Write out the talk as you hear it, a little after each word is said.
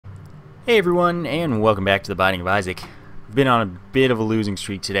Hey everyone, and welcome back to the Binding of Isaac. We've been on a bit of a losing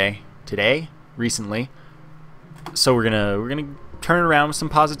streak recently. So we're gonna turn it around with some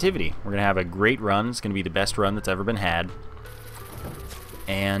positivity. We're gonna have a great run. It's gonna be the best run that's ever been had,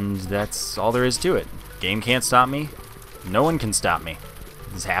 and that's all there is to it. Game can't stop me. No one can stop me.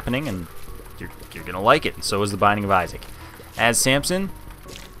 This is happening, and you're gonna like it. And so is the Binding of Isaac. As Samson,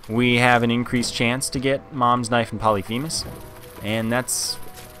 we have an increased chance to get Mom's Knife and Polyphemus, and that's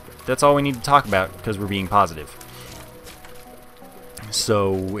all we need to talk about because we're being positive.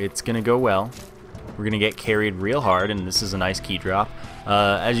 So it's going to go well. We're going to get carried real hard, and this is a nice key drop.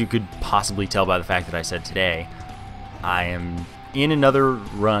 As you could possibly tell by the fact that I said today, I am in another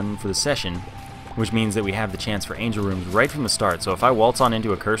run for the session, which means that we have the chance for angel rooms right from the start. So if I waltz on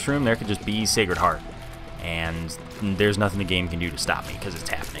into a curse room, there could just be Sacred Heart, and there's nothing the game can do to stop me because it's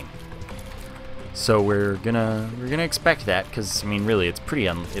happening. So we're gonna expect that, because I mean, really, it's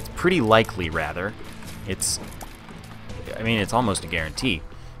pretty likely, rather. It's almost a guarantee.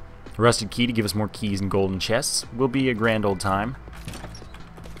 Rusted key to give us more keys and golden chests will be a grand old time.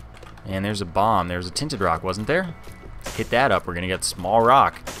 And there's a bomb. There's a tinted rock, wasn't there? Hit that up. We're gonna get small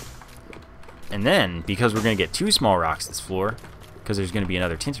rock. And then, because we're gonna get 2 small rocks this floor, because there's gonna be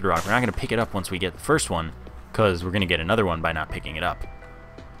another tinted rock, we're not gonna pick it up once we get the first one, because we're gonna get another one by not picking it up.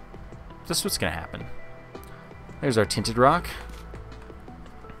 That's what's going to happen. There's our tinted rock.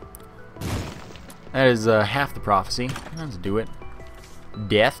 That is half the prophecy. Let's do it.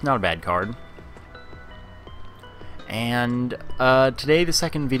 Death, not a bad card. And today the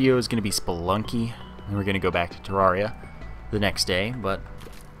second video is going to be Spelunky. And we're going to go back to Terraria the next day, but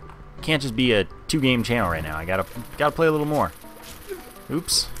can't just be a 2-game channel right now. I gotta play a little more.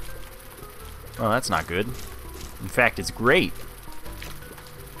 Oops. Well, that's not good. In fact, it's great.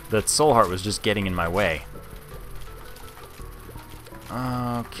 That soul heart was just getting in my way.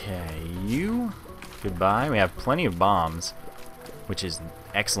 Okay, you. Goodbye. We have plenty of bombs, which is an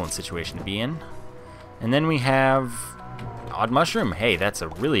excellent situation to be in. And then we have Odd Mushroom. Hey, that's a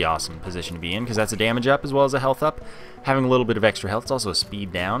really awesome position to be in, because that's a damage up as well as a health up. Having a little bit of extra health, it's also a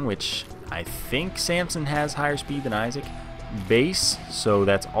speed down, which I think Samson has higher speed than Isaac base, so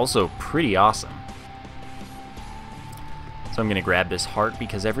that's also pretty awesome. So I'm going to grab this heart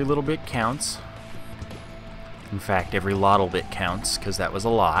because every little bit counts. In fact, every lottle bit counts, because that was a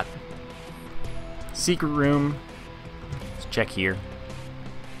lot. Secret room. Let's check here.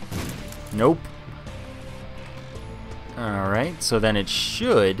 Nope. Alright, so then it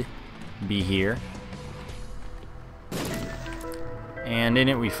should be here. And in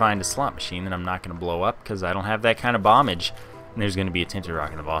it we find a slot machine that I'm not going to blow up because I don't have that kind of bombage. And there's going to be a tinted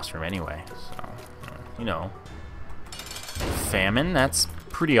rock in the boss room anyway. So, you know. Famine, that's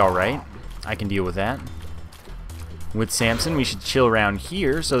pretty alright. I can deal with that. With Samson, we should chill around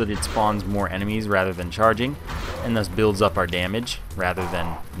here so that it spawns more enemies rather than charging, and thus builds up our damage rather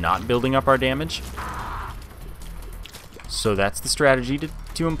than not building up our damage. So that's the strategy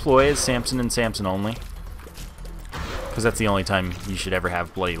to employ as Samson and Samson only, because that's the only time you should ever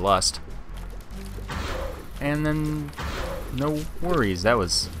have Bloody Lust. And then, no worries, that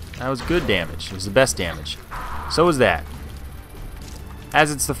was good damage. It was the best damage. So was that. As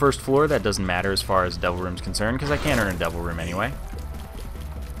it's the first floor, that doesn't matter as far as Devil Room's concerned, because I can't earn a Devil Room anyway.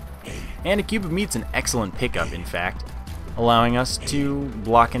 And a Cube of Meat's an excellent pickup, in fact, allowing us to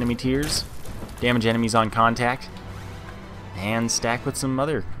block enemy tiers, damage enemies on contact, and stack with some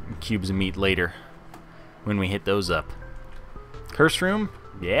other Cubes of Meat later, when we hit those up. Curse Room?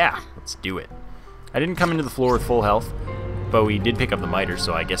 Yeah, let's do it. I didn't come into the floor with full health, but we did pick up the miter,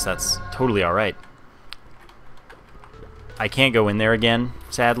 so I guess that's totally alright. I can't go in there again,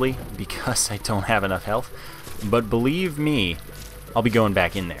 sadly, because I don't have enough health. But believe me, I'll be going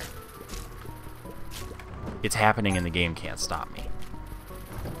back in there. It's happening and the game can't stop me.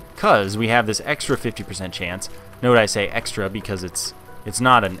 Because we have this extra 50% chance. Note I say extra because it's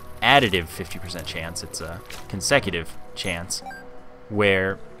not an additive 50% chance, it's a consecutive chance,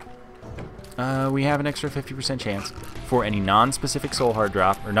 where we have an extra 50% chance for any non-specific soul heart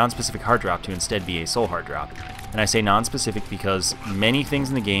drop, or non-specific heart drop to instead be a soul heart drop. And I say non-specific because many things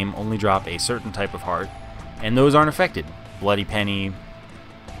in the game only drop a certain type of heart, and those aren't affected. Bloody Penny,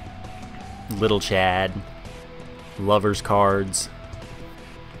 Little Chad, Lover's Cards,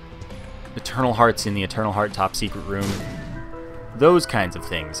 Eternal Hearts in the Eternal Heart Top Secret Room. Those kinds of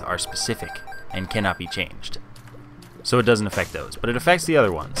things are specific and cannot be changed. So it doesn't affect those, but it affects the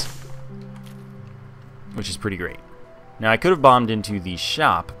other ones, which is pretty great. Now, I could have bombed into the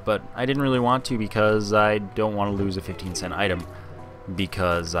shop, but I didn't really want to because I don't want to lose a 15-cent item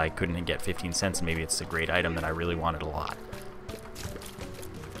because I couldn't get 15 cents, and maybe it's a great item that I really wanted a lot.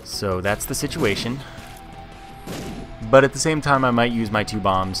 So that's the situation. But at the same time, I might use my 2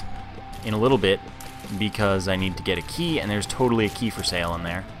 bombs in a little bit because I need to get a key, and there's totally a key for sale in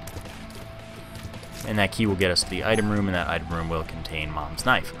there. And that key will get us to the item room, and that item room will contain Mom's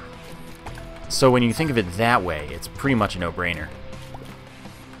knife. So when you think of it that way, it's pretty much a no-brainer.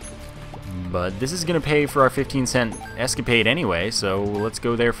 But this is going to pay for our 15-cent escapade anyway, so let's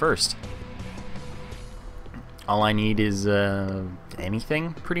go there first. All I need is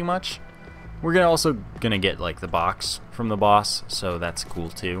anything, pretty much. We're also going to get like the box from the boss, so that's cool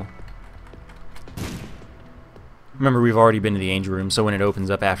too. Remember, we've already been to the angel room, so when it opens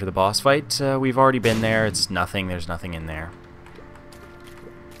up after the boss fight, we've already been there. It's nothing. There's nothing in there.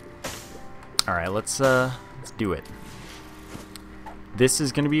 All right, let's do it. This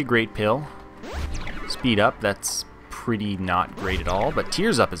is going to be a great pill. Speed up, that's pretty not great at all, but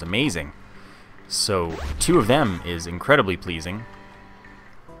tears up is amazing. So 2 of them is incredibly pleasing.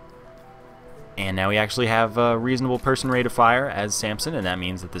 And now we actually have a reasonable person rate of fire as Samson, and that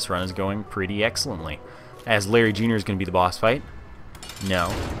means that this run is going pretty excellently. As Larry Jr. is going to be the boss fight.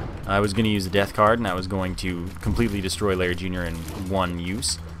 No. I was going to use the death card, and I was going to completely destroy Larry Jr. in 1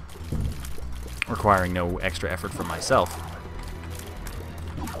 use, requiring no extra effort from myself.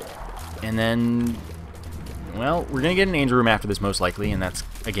 And then, well, we're going to get an angel room after this most likely, and that's,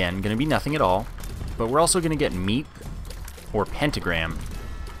 again, going to be nothing at all. But we're also going to get meat, or pentagram,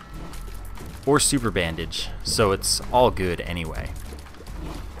 or super bandage, so it's all good anyway.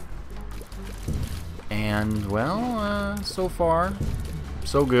 And, well, so far,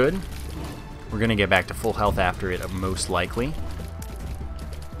 so good. We're going to get back to full health after it, most likely.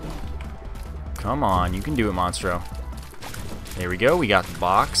 Come on, you can do it, Monstro. There we go, we got the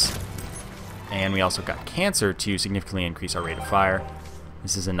box. And we also got cancer to significantly increase our rate of fire.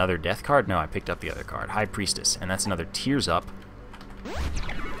 This is another death card? No, I picked up the other card. High Priestess, and that's another tears up.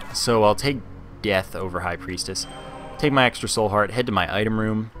 So I'll take death over High Priestess. Take my extra soul heart, head to my item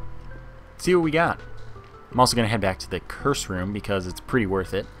room, see what we got. I'm also going to head back to the curse room because it's pretty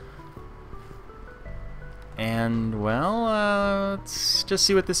worth it. And, well, let's just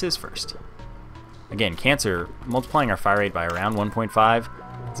see what this is first. Again, cancer, multiplying our fire rate by around 1.5.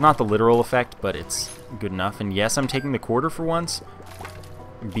 It's not the literal effect, but it's good enough. And yes, I'm taking the quarter for once,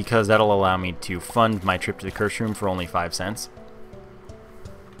 because that'll allow me to fund my trip to the curse room for only 5 cents.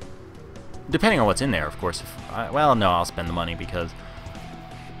 Depending on what's in there, of course. Well, no, I'll spend the money because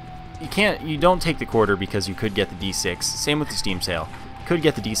you don't take the quarter because you could get the D6. Same with the Steam sale. You could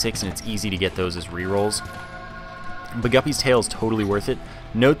get the D6 and it's easy to get those as rerolls. But Guppy's Tail is totally worth it.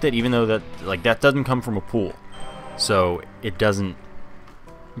 Note that even though that doesn't come from a pool, so it doesn't.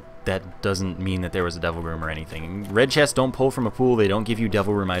 That doesn't mean that there was a devil room or anything. Red chests don't pull from a pool. They don't give you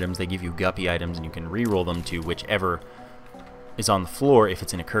devil room items. They give you Guppy items, and you can reroll them to whichever is on the floor if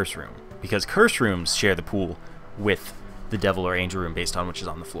it's in a curse room. Because curse rooms share the pool with the devil or angel room based on which is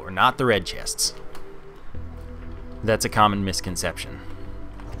on the floor, not the red chests. That's a common misconception.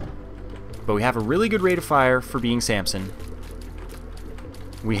 But we have a really good rate of fire for being Samson.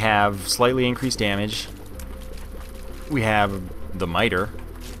 We have slightly increased damage. We have the Miter.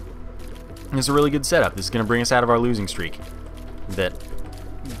 It's a really good setup. This is going to bring us out of our losing streak. That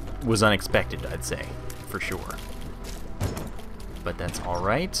was unexpected, I'd say, for sure. But that's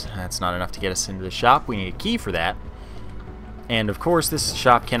alright. That's not enough to get us into the shop. We need a key for that. And of course, this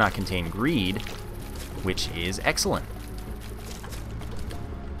shop cannot contain greed, which is excellent.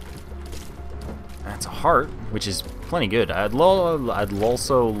 That's a heart, which is plenty good. I'd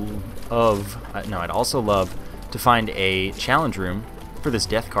also love to find a challenge room for this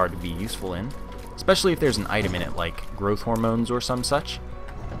death card to be useful in, especially if there's an item in it like growth hormones or some such,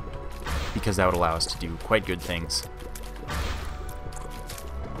 because that would allow us to do quite good things.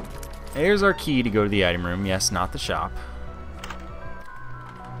 There's our key to go to the item room. Yes, not the shop.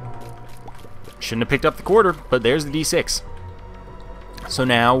 Shouldn't have picked up the quarter, but there's the D6. So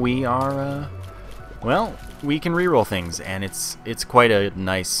now we are, well, we can reroll things, and it's quite a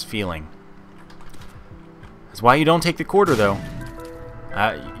nice feeling. That's why you don't take the quarter, though.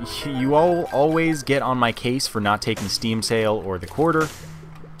 You all always get on my case for not taking Steam sale or the quarter,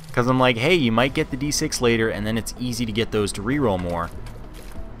 because I'm like, hey, you might get the D6 later, and then it's easy to get those to reroll more.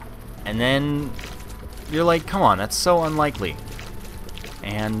 And then you're like, come on, that's so unlikely.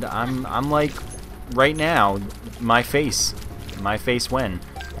 And I'm like, right now, my face when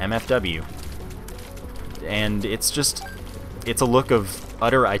MFW, and it's a look of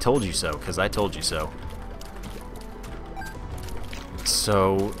utter I told you so, because I told you so.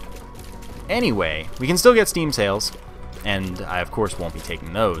 So anyway, we can still get Steam sales, and I of course won't be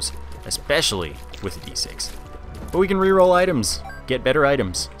taking those, especially with the D6. But we can reroll items, get better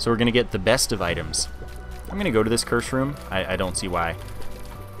items. So we're going to get the best of items. I'm going to go to this curse room. I don't see why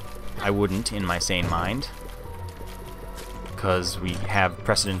I wouldn't in my sane mind. Because we have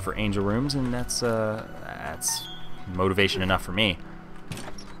precedent for angel rooms, and that's motivation enough for me.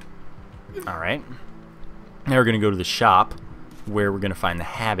 Alright. Now we're going to go to the shop, where we're going to find the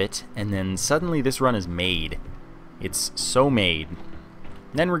habit, and then suddenly this run is made. It's so made.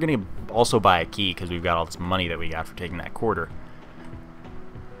 Then we're going to also buy a key, because we've got all this money that we got for taking that quarter.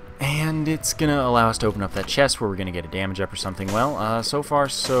 And it's going to allow us to open up that chest where we're going to get a damage up or something. Well, so far,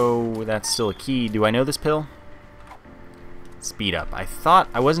 so that's still a key. Do I know this pill? Speed up.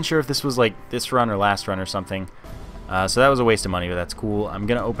 I wasn't sure if this was like this run or last run or something. So that was a waste of money, but that's cool. I'm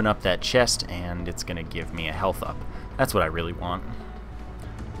going to open up that chest, and it's going to give me a health up. That's what I really want.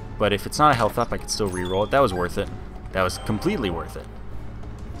 But if it's not a health up, I could still reroll it. That was worth it. That was completely worth it.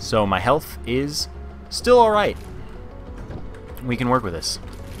 So my health is still alright. We can work with this.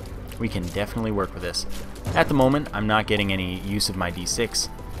 We can definitely work with this. At the moment, I'm not getting any use of my D6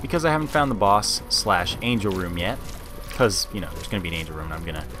 because I haven't found the boss / angel room yet. Because, you know, there's going to be an angel room, and I'm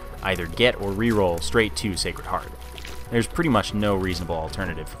going to either get or reroll straight to Sacred Heart. There's pretty much no reasonable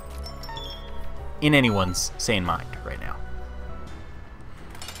alternative in anyone's sane mind right now.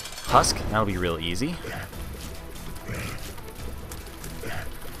 Husk, that'll be real easy.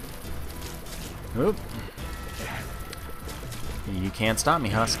 Oop. You can't stop me,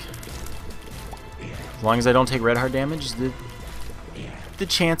 Husk. As long as I don't take red heart damage, the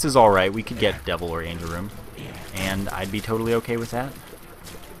chance is alright. We could get Devil or Angel Room, and I'd be totally okay with that.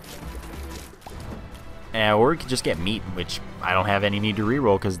 Or we could just get meat, which I don't have any need to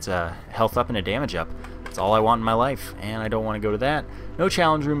reroll because it's a health up and a damage up. That's all I want in my life, and I don't want to go to that. No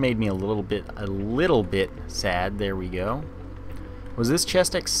challenge room made me a little bit sad. There we go. Was this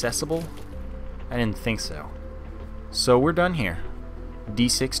chest accessible? I didn't think so. So we're done here.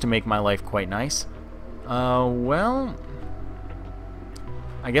 D6 to make my life quite nice. Well,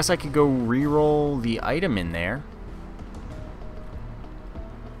 I guess I could go reroll the item in there.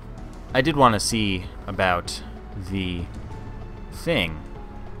 I did want to see about the thing.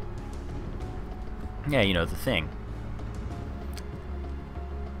 Yeah, you know, the thing.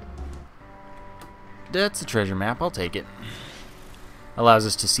 That's a treasure map. I'll take it. Allows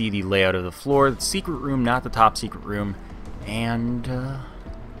us to see the layout of the floor, the secret room, not the top secret room, and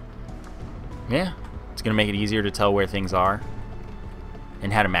yeah, it's going to make it easier to tell where things are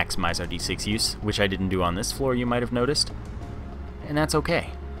and how to maximize our D6 use, which I didn't do on this floor, you might have noticed, and that's okay.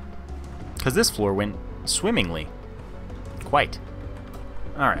 Because this floor went swimmingly. Quite.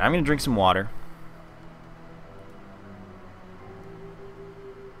 Alright, I'm going to drink some water.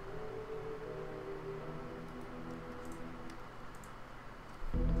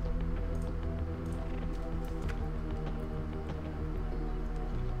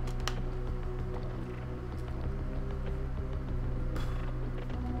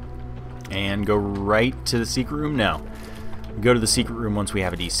 And go right to the secret room now. We go to the secret room once we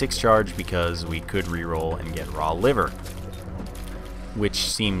have a D6 charge because we could reroll and get raw liver, which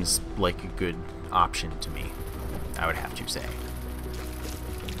seems like a good option to me, I would have to say.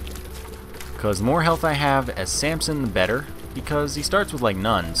 Because the more health I have as Samson, the better, because he starts with like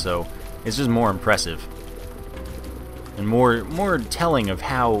none, so it's just more impressive and more telling of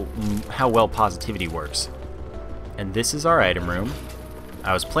how well positivity works. And this is our item room.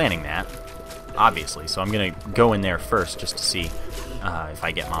 I was planning that, obviously, so I'm gonna go in there first just to see if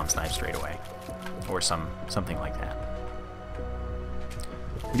I get Mom Snipe straight away, or something like that.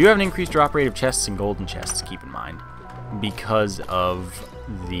 We do have an increased drop rate of chests and golden chests, keep in mind, because of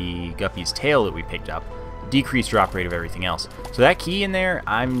the Guppy's tail that we picked up. Decreased drop rate of everything else. So that key in there,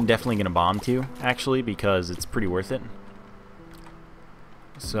 I'm definitely gonna bomb to, actually, because it's pretty worth it.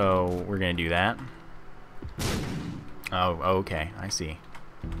 So we're gonna do that. Oh, okay, I see.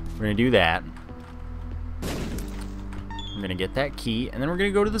 We're going to do that. We're going to get that key, and then we're going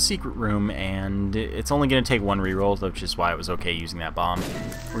to go to the secret room, and it's only going to take one reroll, which is why it was okay using that bomb.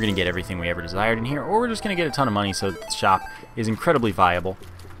 We're going to get everything we ever desired in here, or we're just going to get a ton of money, so the shop is incredibly viable.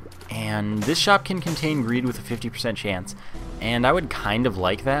 And this shop can contain greed with a 50% chance, and I would kind of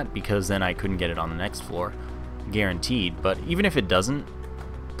like that, because then I couldn't get it on the next floor. Guaranteed, but even if it doesn't,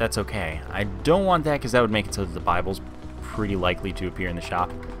 that's okay. I don't want that, because that would make it so that the Bible's pretty likely to appear in the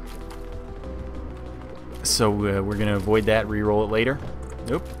shop. So we're going to avoid that, reroll it later.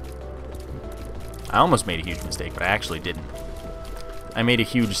 Nope. I almost made a huge mistake, but I actually didn't. I made a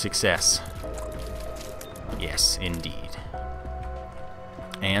huge success. Yes, indeed.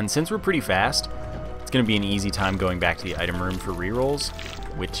 And since we're pretty fast, it's going to be an easy time going back to the item room for rerolls,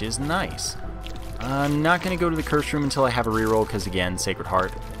 which is nice. I'm not going to go to the curse room until I have a reroll, because again, Sacred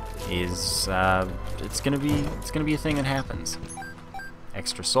Heart is it's gonna be a thing that happens.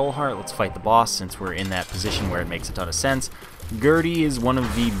 Extra Soul Heart. Let's fight the boss since we're in that position where it makes a ton of sense. Gertie is one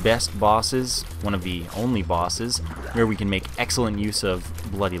of the best bosses, one of the only bosses, where we can make excellent use of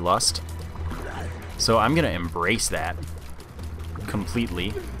Bloody Lust. So I'm gonna embrace that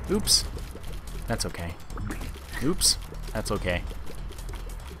completely. Oops. That's okay. Oops. That's okay.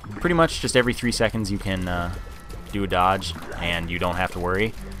 Pretty much just every 3 seconds you can do a dodge, and you don't have to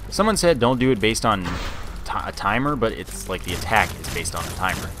worry. Someone said don't do it based on a timer, but it's like the attack is based on a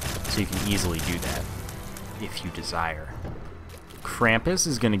timer, so you can easily do that if you desire. Krampus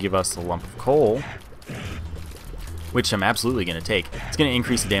is going to give us the lump of coal, which I'm absolutely going to take. It's going to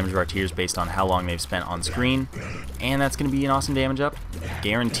increase the damage of our tiers based on how long they've spent on screen, and that's going to be an awesome damage up.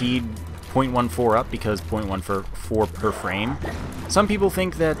 Guaranteed 0.14 up because 0.14 per frame. Some people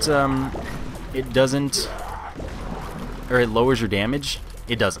think that it doesn't, or it lowers your damage.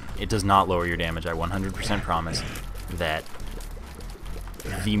 It doesn't. It does not lower your damage. I 100% promise that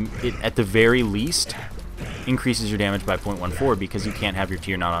it at the very least increases your damage by 0.14 because you can't have your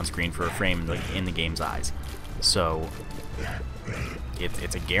tier not on screen for a frame in the game's eyes. So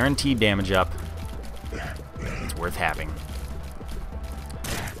it's a guaranteed damage up. It's worth having.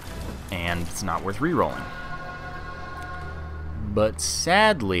 And it's not worth re-rolling. But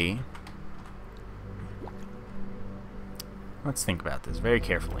sadly, let's think about this very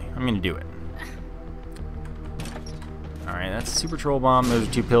carefully. I'm going to do it. Alright, that's Super Troll Bomb. Those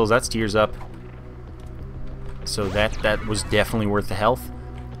are 2 pills. That's tiers up. So that was definitely worth the health.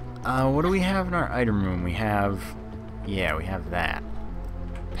 What do we have in our item room? We have... yeah, we have that.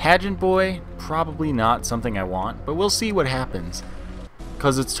 Pageant Boy, probably not something I want, but we'll see what happens.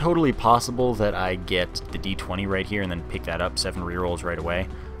 Because it's totally possible that I get the D20 right here and then pick that up, 7 rerolls right away.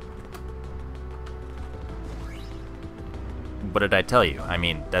 What did I tell you? I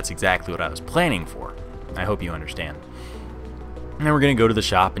mean, that's exactly what I was planning for. I hope you understand. And then we're going to go to the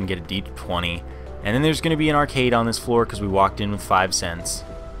shop and get a D20. And then there's going to be an arcade on this floor because we walked in with 5 cents.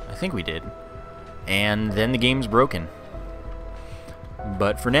 I think we did. And then the game's broken.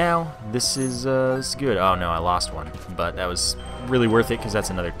 But for now, this is good. Oh no, I lost one. But that was really worth it because that's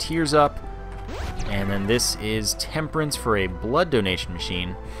another tiers up. And then this is Temperance for a blood donation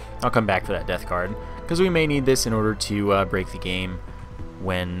machine. I'll come back for that death card because we may need this in order to break the game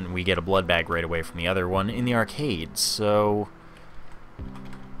when we get a blood bag right away from the other one in the arcade. So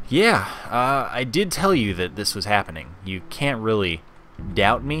yeah, I did tell you that this was happening. You can't really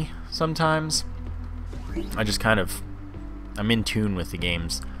doubt me sometimes. I just kind of... I'm in tune with the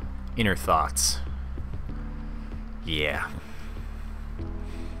game's inner thoughts. Yeah.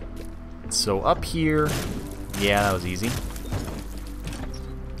 So up here... yeah, that was easy.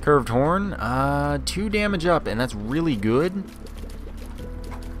 Curved Horn, 2 damage up, and that's really good.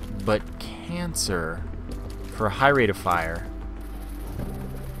 But Cancer for a high rate of fire...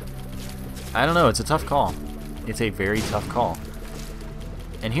 I don't know, it's a tough call. It's a very tough call.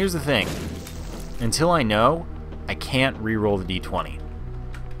 And here's the thing. Until I know, I can't re-roll the D20.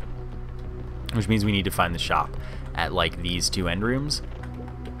 Which means we need to find the shop at like these 2 end rooms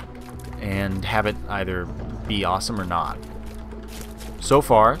and have it either be awesome or not. So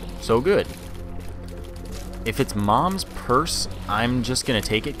far, so good. If it's Mom's Purse, I'm just going to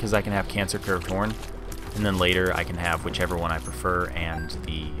take it because I can have Cancer, Curved Horn, and then later I can have whichever one I prefer and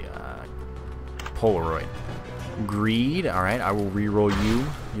the Polaroid. Greed, alright, I will re-roll you,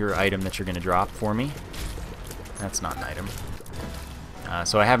 your item that you're going to drop for me. That's not an item.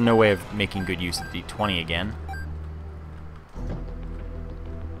 So I have no way of making good use of the D20 again.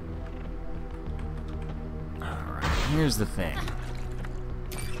 Alright, here's the thing.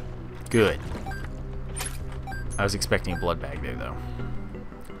 Good. I was expecting a blood bag there, though.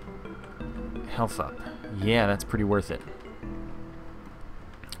 Health up. Yeah, that's pretty worth it.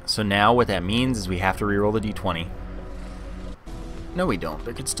 So now what that means is we have to reroll the D20. No, we don't.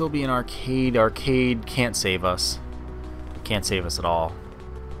 There could still be an arcade. Arcade can't save us. Can't save us at all.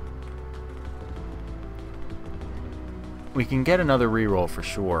 We can get another reroll for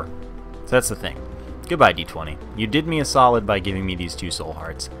sure. So that's the thing. Goodbye, D20. You did me a solid by giving me these 2 soul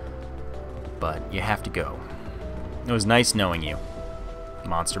hearts. But you have to go. It was nice knowing you,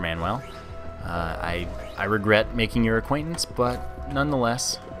 Monster Manuel. I regret making your acquaintance, but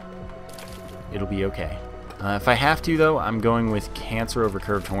nonetheless, it'll be okay. If I have to, though, I'm going with Cancer over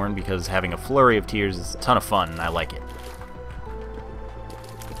Curved Horn because having a flurry of tears is a ton of fun, and I like it.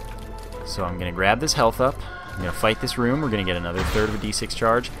 So I'm going to grab this health up. I'm going to fight this room. We're going to get another third of a D6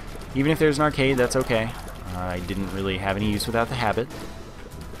 charge. Even if there's an arcade, that's okay. I didn't really have any use without the habit.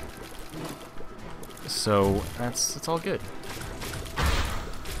 So that's all good.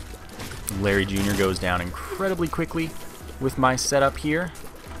 Larry Jr. goes down incredibly quickly with my setup here.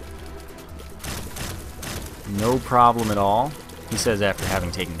 No problem at all. He says after having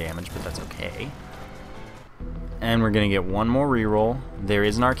taken damage, but that's okay. And we're going to get one more reroll. There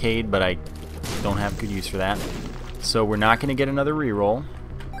is an arcade, but I don't have good use for that. So we're not going to get another reroll.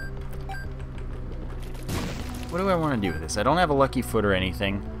 What do I want to do with this? I don't have a lucky foot or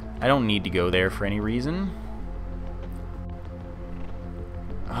anything. I don't need to go there for any reason.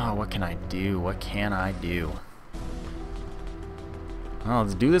 Oh, what can I do? What can I do? Well,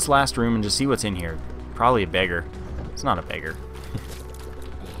 let's do this last room and just see what's in here. Probably a beggar. It's not a beggar.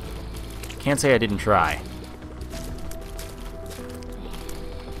 Can't say I didn't try.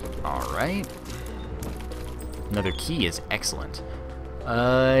 Alright. Another key is excellent.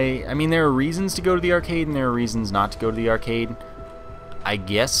 I mean, there are reasons to go to the arcade and there are reasons not to go to the arcade. I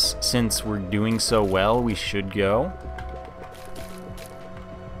guess since we're doing so well, we should go.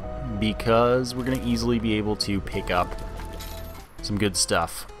 Because we're going to easily be able to pick up some good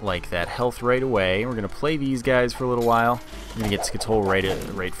stuff like that health right away. We're going to play these guys for a little while. I'm going to get Skatol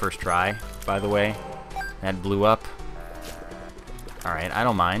right first try, by the way. That blew up. Alright, I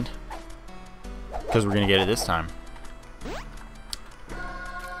don't mind. Because we're going to get it this time.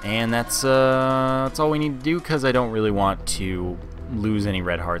 And that's all we need to do, because I don't really want to lose any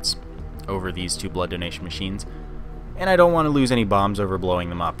red hearts over these two blood donation machines. And I don't want to lose any bombs over blowing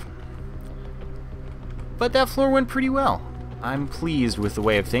them up. But that floor went pretty well. I'm pleased with the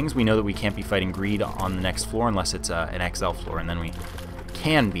way of things. We know that we can't be fighting greed on the next floor unless it's an XL floor, and then we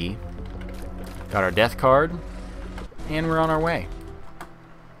can be. Got our death card, and we're on our way.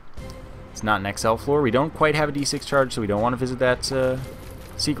 It's not an XL floor. We don't quite have a D6 charge, so we don't want to visit that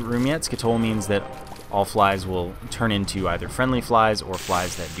secret room yet. Skatol means that all flies will turn into either friendly flies or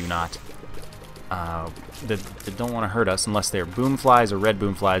flies that do not that don't want to hurt us, unless they're boom flies or red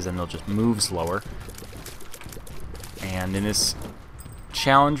boom flies, then they'll just move slower. And in this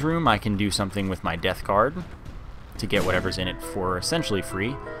challenge room, I can do something with my death card to get whatever's in it for essentially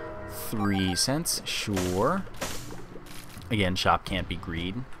free. 3 cents, sure. Again, shop can't be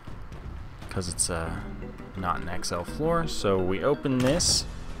greed because it's not an XL floor. So we open this,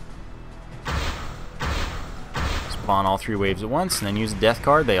 spawn all 3 waves at once, and then use the death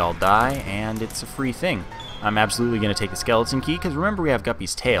card. They all die, and it's a free thing. I'm absolutely going to take the skeleton key, because remember we have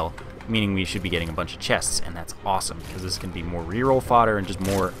Guppy's tail, meaning we should be getting a bunch of chests, and that's awesome, because this is going to be more reroll fodder and just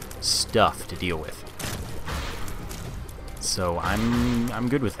more stuff to deal with. So I'm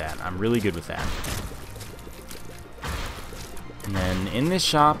good with that. I'm really good with that. And then in this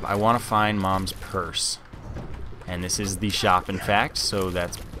shop, I want to find Mom's purse. And this is the shop, in fact, so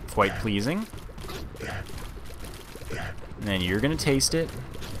that's quite pleasing. And then you're going to taste it.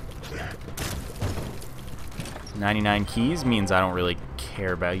 99 keys means I don't really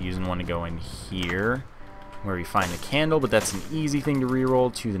care about using one to go in here where we find the candle, but that's an easy thing to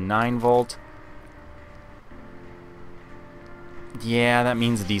reroll to the 9 vault. Yeah, that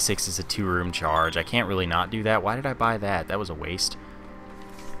means the D6 is a 2-room charge. I can't really not do that. Why did I buy that? That was a waste.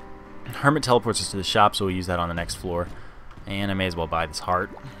 Hermit teleports us to the shop, so we'll use that on the next floor. And I may as well buy this heart.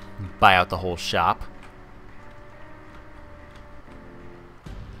 Buy out the whole shop.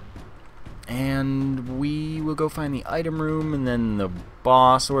 And we will go find the item room, and then the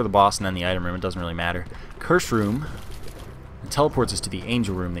boss, or the boss and then the item room. It doesn't really matter. Curse room. It teleports us to the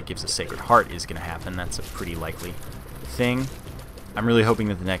angel room that gives us Sacred Heart is going to happen. That's a pretty likely thing. I'm really hoping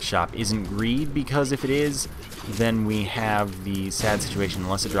that the next shop isn't greed, because if it is, then we have the sad situation,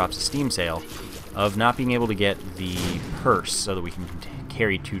 unless it drops a Steam sale, of not being able to get the purse so that we can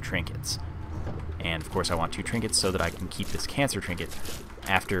carry 2 trinkets. And of course I want 2 trinkets so that I can keep this cancer trinket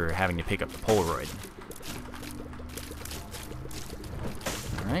after having to pick up the Polaroid.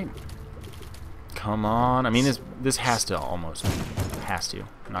 Alright. Come on. I mean, this has to almost,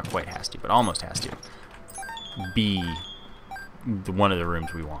 not quite has to, but almost has to be one of the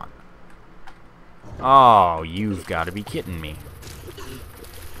rooms we want. Oh, you've got to be kidding me.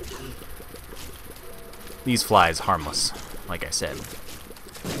 These flies, harmless, like I said.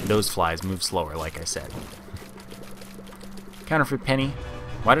 Those flies move slower, like I said. Counterfeit penny.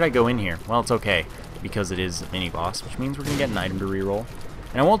 Why did I go in here? Well, it's okay, because it is a mini-boss, which means we're going to get an item to reroll.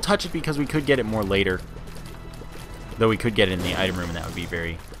 And I won't touch it because we could get it more later. Though we could get it in the item room, and that would be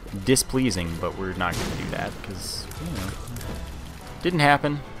very displeasing, but we're not going to do that, because, you know, didn't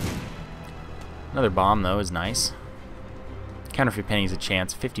happen. Another bomb, though, is nice. Counterfeit penny is a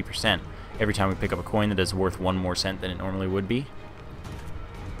chance, 50%, every time we pick up a coin that is worth 1 more cent than it normally would be.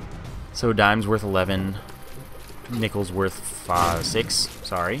 So dime's worth 11, nickel's worth 6,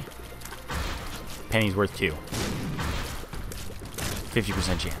 sorry. penny's worth 2.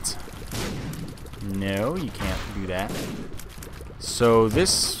 50% chance. No, you can't do that. So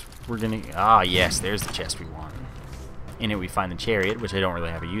this, we're gonna... Ah, yes, there's the chest we want. In it we find the chariot, which I don't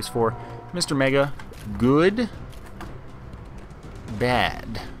really have a use for. Mr. Mega, good.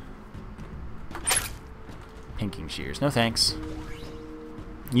 Bad. Pinking shears, no thanks.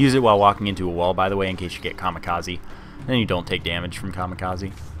 Use it while walking into a wall, by the way, in case you get kamikaze. Then you don't take damage from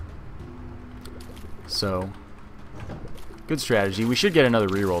kamikaze. So, good strategy. We should get another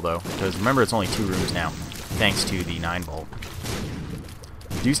reroll, though, because remember, it's only 2 rooms now, thanks to the 9 volt.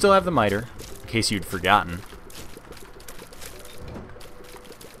 Do still have the miter, in case you'd forgotten.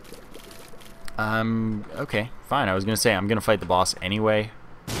 Okay, fine. I was going to say I'm going to fight the boss anyway,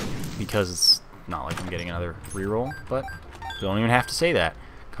 because it's not like I'm getting another reroll, but don't even have to say that,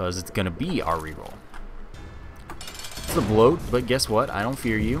 because it's going to be our reroll. It's the bloat, but guess what? I don't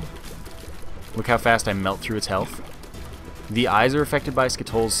fear you. Look how fast I melt through its health. The eyes are affected by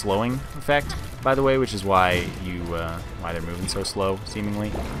Skatol's slowing effect, by the way, which is why why they're moving so slow,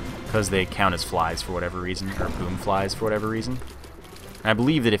 seemingly, because they count as flies for whatever reason, or boom flies for whatever reason. And I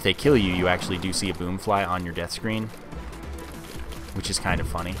believe that if they kill you, you actually do see a boom fly on your death screen, which is kind of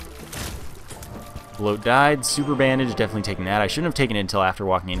funny. Bloat died, super bandage, definitely taking that. I shouldn't have taken it until after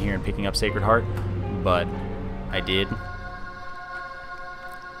walking in here and picking up Sacred Heart, but I did.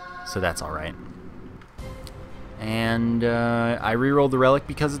 So that's alright. And I rerolled the relic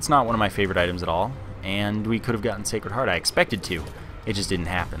because it's not one of my favorite items at all, and we could have gotten Sacred Heart. I expected to. It just didn't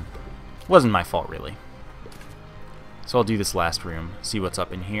happen. It wasn't my fault, really. So I'll do this last room, see what's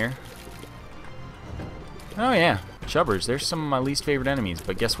up in here. Oh yeah, Chubbers. There's some of my least favorite enemies,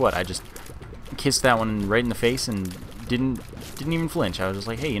 but guess what? I just kissed that one right in the face and didn't even flinch. I was just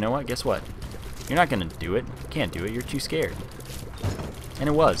like, hey, you know what? Guess what? You're not gonna do it. You can't do it. You're too scared. And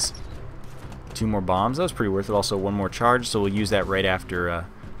it was. 2 more bombs. That was pretty worth it. Also, 1 more charge, so we'll use that right after, or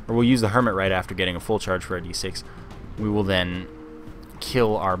we'll use the Hermit right after getting a full charge for our D6. We will then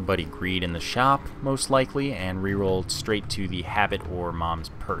kill our buddy Greed in the shop, most likely, and reroll straight to the Habit or Mom's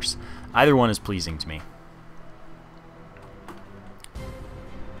Purse. Either one is pleasing to me.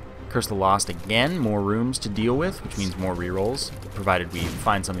 Curse the Lost again. More rooms to deal with, which means more rerolls, provided we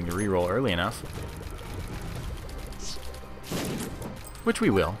find something to reroll early enough. Which we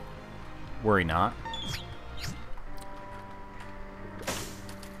will. Worry not.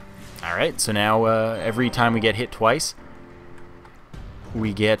 Alright, so now every time we get hit twice,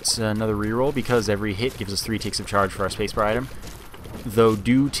 we get another reroll, because every hit gives us 3 ticks of charge for our spacebar item. Though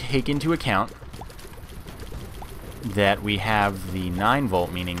do take into account that we have the 9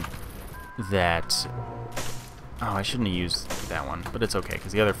 volt, meaning that... Oh, I shouldn't have used that one, but it's okay,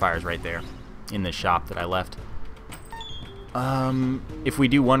 because the other fire's right there in the shop that I left. If we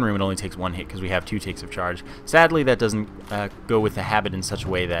do 1 room, it only takes 1 hit, because we have 2 ticks of charge. Sadly, that doesn't go with the habit in such a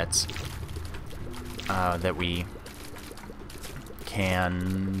way that we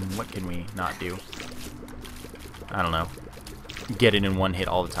can... What can we not do? I don't know. Get it in 1 hit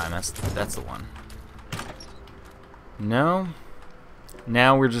all the time. That's the one. No.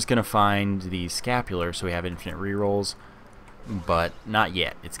 Now we're just gonna find the scapular, so we have infinite rerolls. But not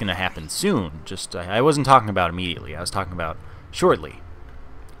yet. It's gonna happen soon. Just I wasn't talking about immediately. I was talking about shortly.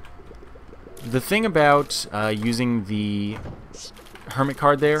 The thing about using the Hermit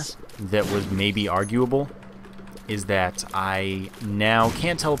card there that was maybe arguable is that I now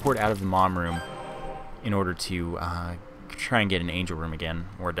can't teleport out of the Mom room in order to try and get an Angel room again,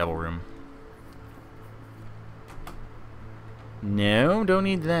 or a Devil room. No, don't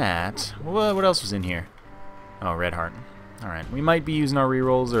need that. What else was in here? Oh, Red Heart. Alright, we might be using our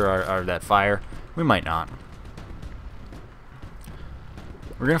rerolls or that fire. We might not.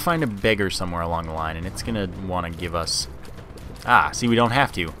 We're going to find a beggar somewhere along the line, and it's going to want to give us... Ah, see, we don't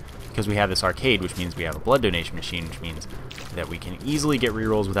have to, because we have this arcade, which means we have a blood donation machine, which means that we can easily get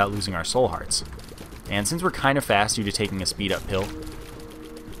rerolls without losing our soul hearts. And since we're kind of fast due to taking a speed-up pill,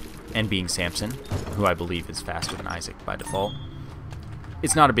 and being Samson, who I believe is faster than Isaac by default,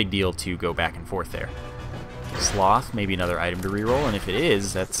 it's not a big deal to go back and forth there. Sloth, maybe another item to reroll, and if it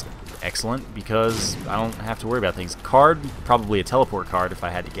is, that's excellent, because I don't have to worry about things. Card, probably a teleport card if I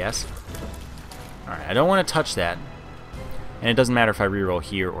had to guess. Alright, I don't want to touch that, and it doesn't matter if I reroll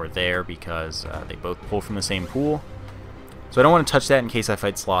here or there, because they both pull from the same pool. So I don't want to touch that in case I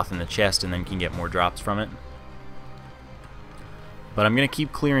fight Sloth in the chest and then can get more drops from it. But I'm going to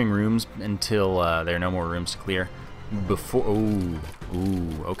keep clearing rooms until there are no more rooms to clear. Before...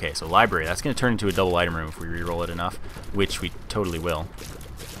 Ooh, okay, so library. That's going to turn into a double item room if we reroll it enough, which we totally will.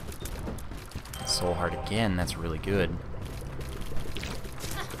 Soul Heart again, that's really good.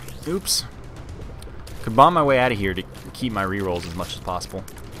 Oops. Could bomb my way out of here to keep my rerolls as much as possible.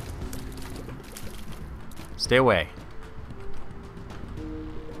 Stay away.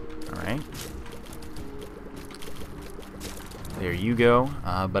 Alright. There you go.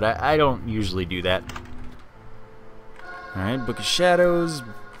 But I don't usually do that. Alright, Book of Shadows.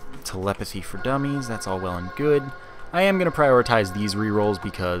 Telepathy for Dummies. That's all well and good. I am going to prioritize these rerolls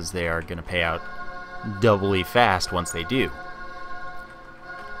because they are going to pay out doubly fast once they do.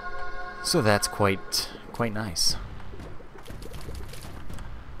 So that's quite nice.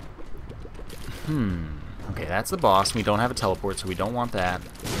 Okay, that's the boss. We don't have a teleport, so we don't want that.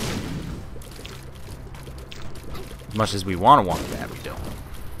 As much as we want that, we don't.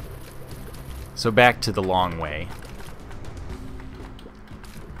 So back to the long way.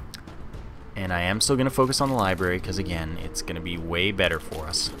 And I am still going to focus on the library because, again, it's going to be way better for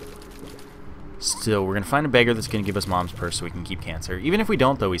us. Still, we're going to find a beggar that's going to give us Mom's Purse so we can keep cancer. Even if we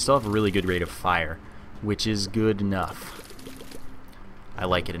don't, though, we still have a really good rate of fire, which is good enough. I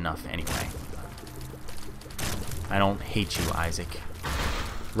like it enough anyway. I don't hate you, Isaac.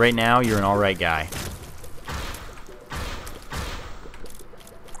 Right now, you're an alright guy.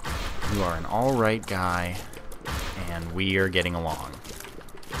 You are an alright guy, and we are getting along.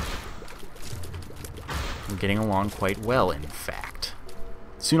 We're getting along quite well, in fact.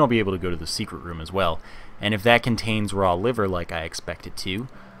 Soon I'll be able to go to the secret room as well, and if that contains raw liver like I expect it to,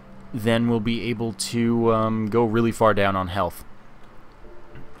 then we'll be able to go really far down on health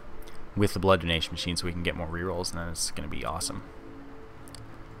with the blood donation machine so we can get more rerolls, and then it's going to be awesome.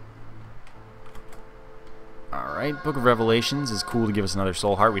 Alright, Book of Revelations is cool to give us another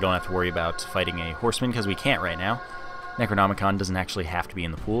soul heart. We don't have to worry about fighting a horseman because we can't right now. Necronomicon doesn't actually have to be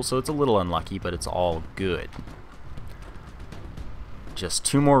in the pool, so it's a little unlucky, but it's all good. Just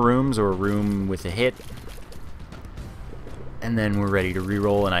 2 more rooms, or a room with a hit, and then we're ready to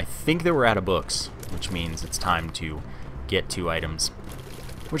reroll, and I think that we're out of books, which means it's time to get 2 items,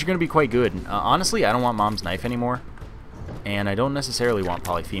 which are going to be quite good. Honestly, I don't want Mom's Knife anymore, and I don't necessarily want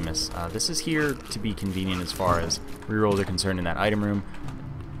Polyphemus. This is here to be convenient as far as rerolls are concerned in that item room.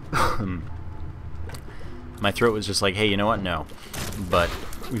 My throat was just like, hey, you know what? No. But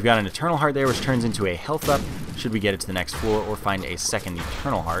we've got an Eternal Heart there, which turns into a health up, should we get it to the next floor, or find a second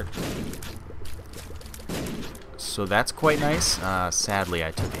Eternal Heart. So that's quite nice. Sadly, I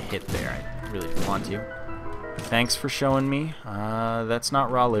took a hit there. I really didn't want to. Thanks for showing me. That's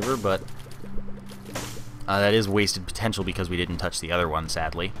not raw liver, but that is wasted potential because we didn't touch the other one,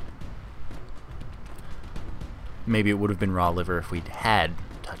 sadly. Maybe it would have been raw liver if we had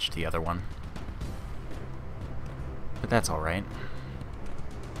touched the other one. But that's alright.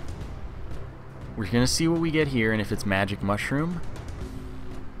 We're going to see what we get here, and if it's Magic Mushroom,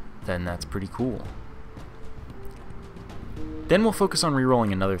 then that's pretty cool. Then we'll focus on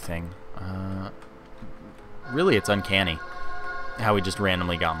rerolling another thing. Really, it's uncanny how we just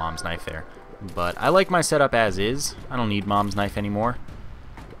randomly got Mom's Knife there. But I like my setup as is. I don't need Mom's Knife anymore.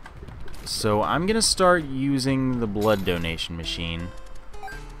 So I'm going to start using the blood donation machine,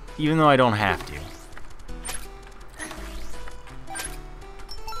 even though I don't have to.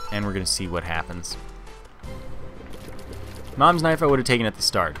 And we're going to see what happens. Mom's Knife I would have taken at the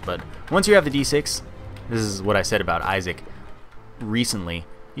start, but once you have the D6, this is what I said about Isaac recently,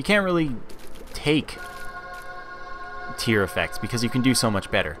 you can't really take tier effects because you can do so much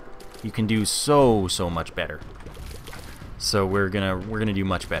better. You can do so much better. So we're gonna do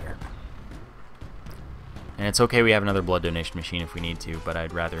much better. And it's okay we have another blood donation machine if we need to, but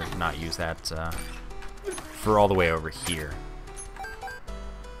I'd rather not use that for all the way over here.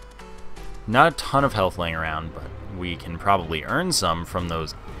 Not a ton of health laying around, but we can probably earn some from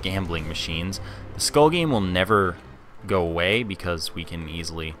those gambling machines. The Skull Game will never go away because we can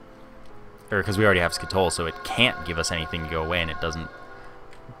easily, or because we already have Skatol, so it can't give us anything to go away, and it doesn't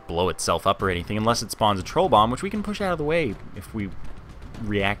blow itself up or anything unless it spawns a Troll Bomb, which we can push out of the way if we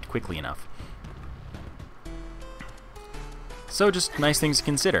react quickly enough. So just nice things to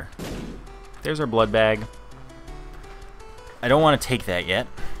consider. There's our blood bag. I don't want to take that yet,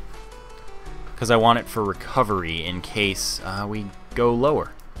 because I want it for recovery in case we go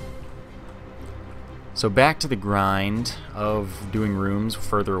lower. So back to the grind of doing rooms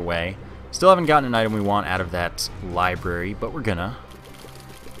further away. Still haven't gotten an item we want out of that library, but we're gonna.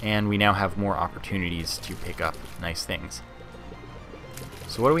 And we now have more opportunities to pick up nice things.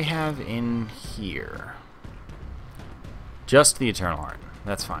 So what do we have in here? Just the Eternal Heart.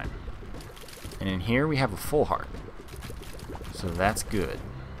 That's fine. And in here we have a full heart. So that's good.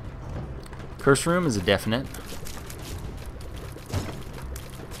 Curse Room is a definite.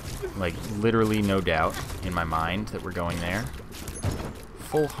 Like, literally no doubt in my mind that we're going there.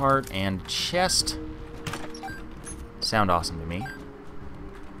 Full heart and chest. sound awesome to me.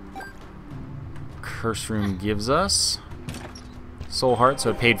 Curse room gives us soul heart, so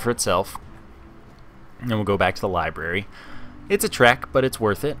it paid for itself. And then we'll go back to the library. It's a trek, but it's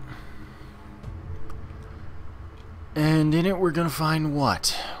worth it. And in it we're gonna find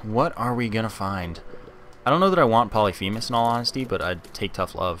what? What are we gonna find? I don't know that I want Polyphemus in all honesty, but I'd take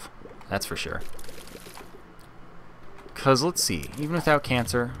Tough Love. That's for sure. Because let's see, even without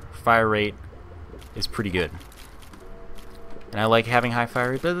cancer, fire rate is pretty good. And I like having high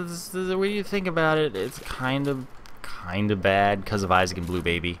fire rate, but the way you think about it, it's kind of bad because of Isaac and Blue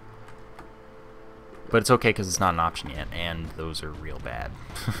Baby. But it's okay because it's not an option yet, and those are real bad.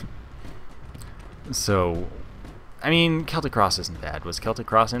 So, I mean, Celtic Cross isn't bad. Was Celtic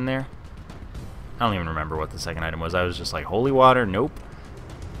Cross in there? I don't even remember what the second item was. I was just like, holy water, nope.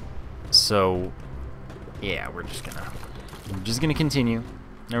 So, yeah, we're just gonna continue.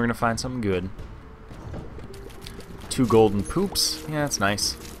 And we're gonna find something good. 2 golden poops. Yeah, that's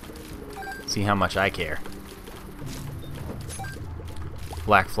nice. See how much I care.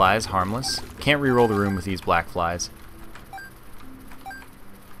 Black flies, harmless. Can't reroll the room with these black flies.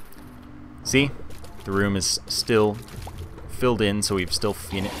 See? The room is still filled in, so we've still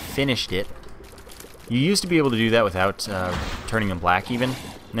finished it. You used to be able to do that without turning them black even.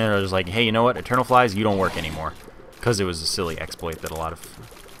 And then it was like, hey, you know what? Eternal flies, you don't work anymore. Because it was a silly exploit that a lot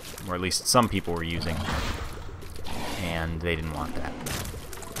of, or at least some people were using. And they didn't want that.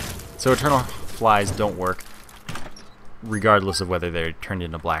 So eternal flies don't work, regardless of whether they're turned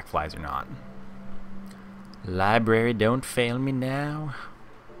into black flies or not. Library, don't fail me now.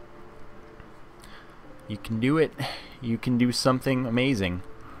 You can do it. You can do something amazing.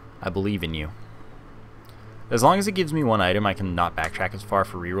 I believe in you. As long as it gives me one item, I can not backtrack as far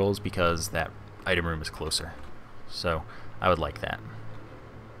for rerolls because that item room is closer. So, I would like that.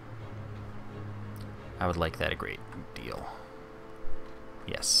 I would like that a great deal.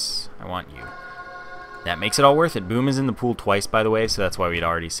 Yes, I want you. That makes it all worth it. Boom is in the pool twice, by the way, so that's why we'd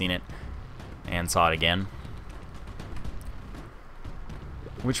already seen it and saw it again.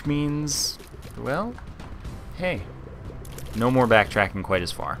 Which means, well, hey, no more backtracking quite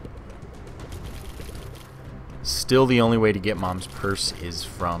as far. Still, the only way to get Mom's purse is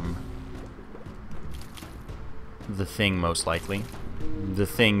from the Thing, most likely. The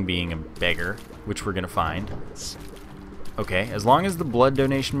Thing being a beggar, which we're going to find. Okay, as long as the blood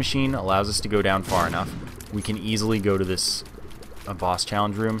donation machine allows us to go down far enough, we can easily go to this boss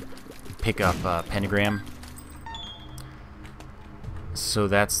challenge room, pick up Pentagram. So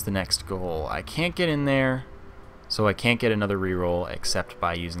that's the next goal. I can't get in there, so I can't get another reroll except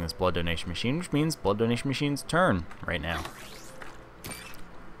by using this blood donation machine, which means blood donation machine's turn right now.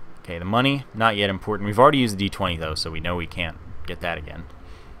 Okay, the money, not yet important. We've already used the D20 though, so we know we can't get that again.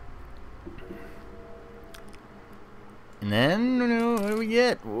 And then, what do we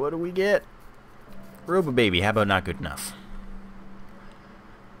get? What do we get? Robo Baby, how about not good enough?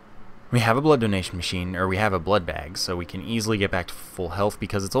 We have a blood donation machine, or we have a blood bag, so we can easily get back to full health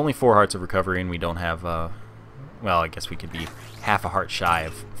because it's only 4 hearts of recovery and we don't have, well, I guess we could be half a heart shy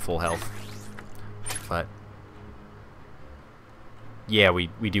of full health. But, yeah, we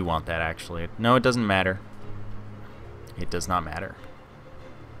do want that, actually. No, it doesn't matter. It does not matter.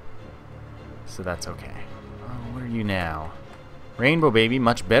 So that's okay. Oh, what are you now? Rainbow Baby,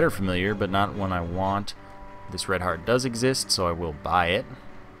 much better familiar, but not one I want. This red heart does exist, so I will buy it.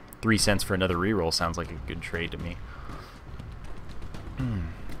 3 cents for another reroll sounds like a good trade to me.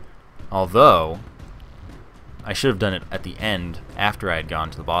 Although, I should have done it at the end after I had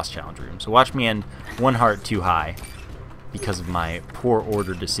gone to the boss challenge room. So watch me end 1 heart too high because of my poor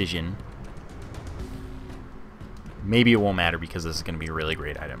order decision. Maybe it won't matter because this is going to be a really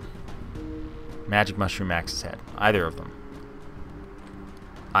great item. Magic Mushroom Max's Head. Either of them.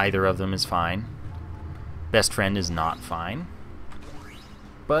 Either of them is fine. Best Friend is not fine.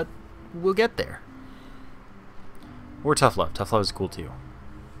 But we'll get there. Or Tough Love. Tough Love is cool too.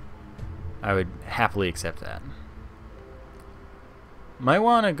 I would happily accept that. Might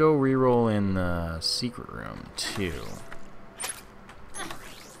want to go reroll in the secret room too.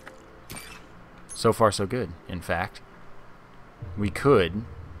 So far so good, in fact. We could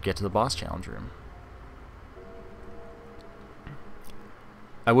get to the boss challenge room.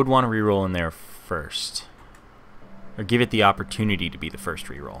 I would want to reroll in there first. Or give it the opportunity to be the first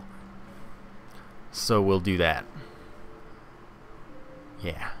reroll. So we'll do that.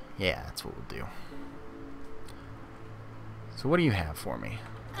 Yeah, that's what we'll do. So what do you have for me?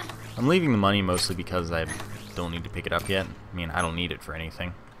 I'm leaving the money mostly because I don't need to pick it up yet. I mean, I don't need it for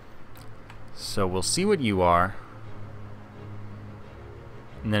anything. So we'll see what you are.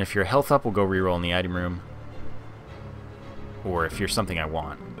 And then if you're health up, we'll go reroll in the item room. Or if you're something I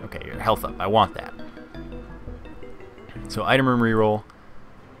want. Okay, your health up. I want that. So item room reroll.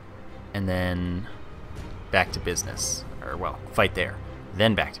 And then back to business. Or, well, fight there.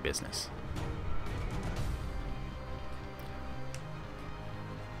 Then back to business.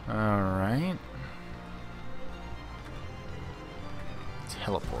 Alright.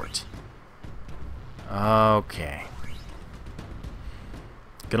 Teleport. Okay.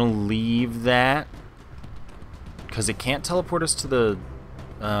 Gonna leave that. Because it can't teleport us to the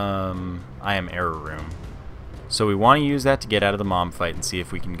I am error room. So we want to use that to get out of the mom fight and see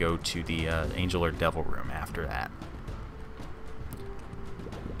if we can go to the angel or devil room after that.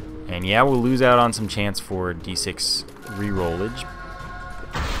 And yeah, we'll lose out on some chance for D6 rerollage,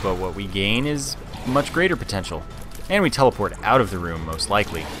 but what we gain is much greater potential. And we teleport out of the room, most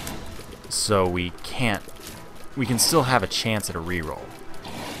likely. So we can still have a chance at a reroll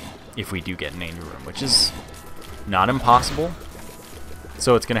if we do get an angel room, which is not impossible.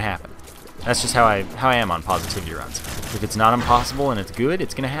 So it's going to happen. That's just how I am on positivity runs. If it's not impossible and it's good,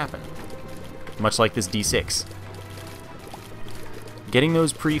 it's going to happen. Much like this D6. Getting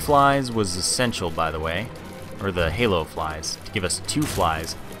those pre-flies was essential, by the way. Or the halo flies, to give us 2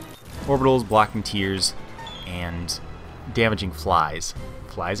 flies. Orbitals, blocking tiers, and damaging flies.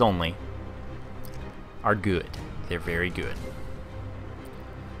 Flies only. Are good. They're very good.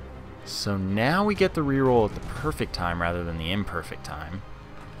 So now we get the reroll at the perfect time rather than the imperfect time.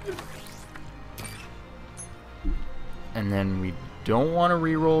 And then we don't want to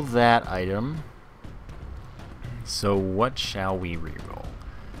reroll that item. So what shall we reroll?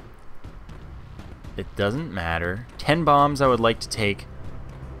 It doesn't matter. 10 bombs I would like to take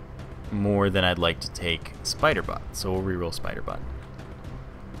more than I'd like to take Spider Butt. So we'll reroll Spider Butt.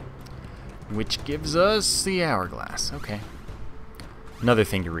 Which gives us the Hourglass. Okay. Another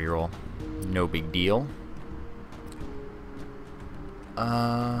thing to reroll. No big deal.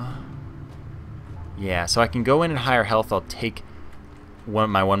 Yeah, so I can go in at higher health. I'll take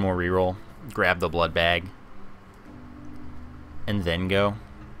my one more reroll, grab the blood bag, and then go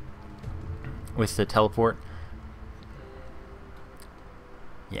with the teleport.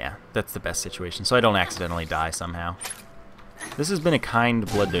 Yeah, that's the best situation, so I don't accidentally die somehow. This has been a kind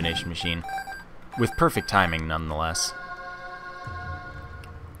blood donation machine, with perfect timing nonetheless.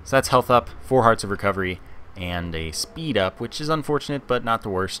 So that's health up, 4 hearts of recovery, and a speed up, which is unfortunate, but not the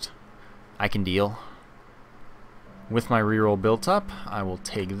worst. I can deal. With my reroll built up, I will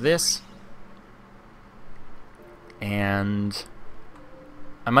take this, and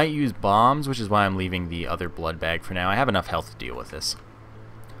I might use bombs, which is why I'm leaving the other blood bag for now. I have enough health to deal with this.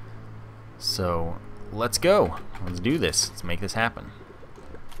 So, let's go. Let's do this. Let's make this happen.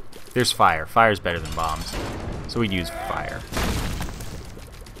 There's fire. Fire's better than bombs, so we'd use fire.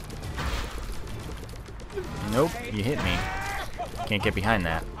 Nope, you hit me. Can't get behind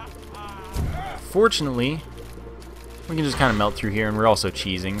that. Fortunately, we can just kind of melt through here, and we're also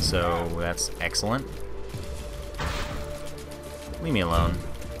cheesing, so that's excellent. Leave me alone.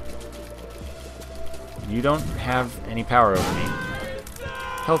 You don't have any power over me.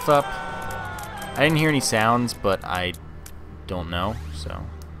 Health up. I didn't hear any sounds, but I don't know, so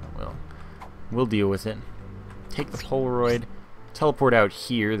we'll deal with it. Take the Polaroid. Teleport out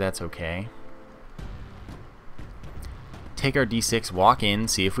here, that's okay. Take our D6, walk in,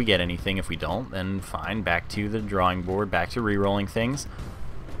 see if we get anything. If we don't, then fine, back to the drawing board, back to re-rolling things.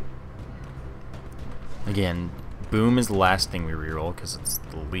 Again, boom is the last thing we re-roll because it's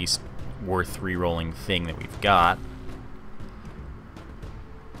the least worth re-rolling thing that we've got.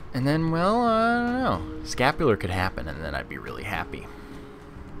 And then, well, I don't know. Scapular could happen, and then I'd be really happy.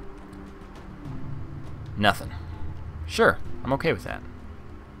 Nothing. Sure, I'm okay with that.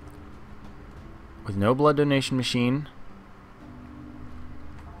 With no blood donation machine,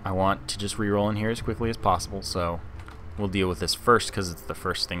 I want to just re-roll in here as quickly as possible, so we'll deal with this first because it's the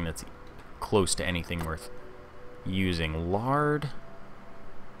first thing that's close to anything worth using. Lard.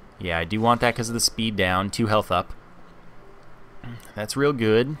 Yeah, I do want that because of the speed down. 2 health up. That's real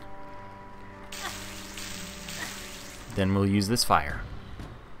good. Then we'll use this fire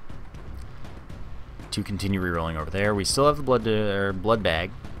to continue re-rolling over there. We still have the blood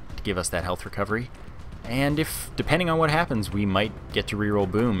bag to give us that health recovery. And if, depending on what happens, we might get to reroll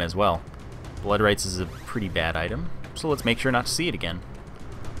boom as well. Blood rights is a pretty bad item, so let's make sure not to see it again.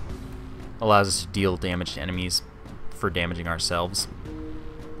 Allows us to deal damage to enemies for damaging ourselves.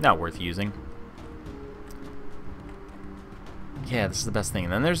 Not worth using. Yeah, this is the best thing.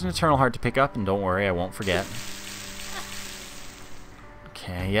 And then there's an Eternal Heart to pick up, and don't worry, I won't forget.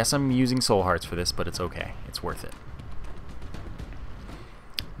 Okay, yes, I'm using Soul Hearts for this, but it's okay. It's worth it.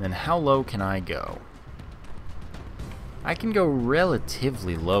 Then how low can I go? I can go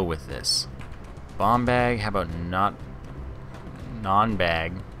relatively low with this. Bomb bag, how about not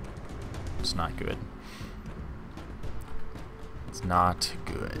non-bag? It's not good. It's not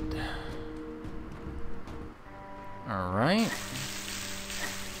good. Alright.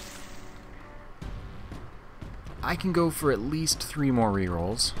 I can go for at least 3 more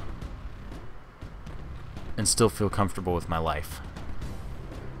rerolls and still feel comfortable with my life.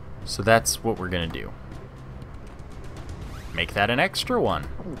 So that's what we're gonna do. Make that an extra one.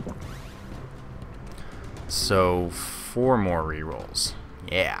 So 4 more rerolls.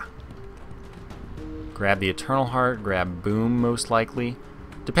 Yeah. Grab the Eternal Heart, grab Boom most likely.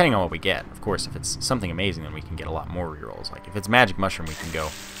 Depending on what we get. Of course, if it's something amazing, then we can get a lot more rerolls. Like if it's Magic Mushroom, we can go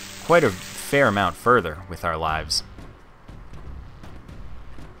quite a fair amount further with our lives.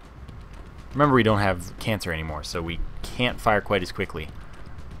 Remember, we don't have cancer anymore, so we can't fire quite as quickly.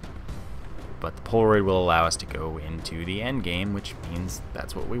 But the Polaroid will allow us to go into the end game, which means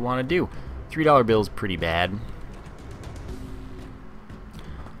that's what we want to do. $3 bill's pretty bad,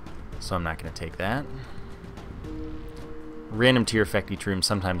 so I'm not going to take that. Random tier effect each room,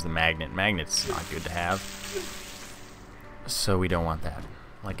 sometimes the magnet. Magnet's not good to have, so we don't want that,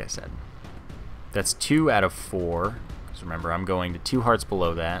 like I said. That's 2 out of 4, because remember, I'm going to 2 hearts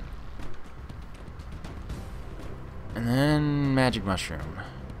below that. And then Magic Mushroom.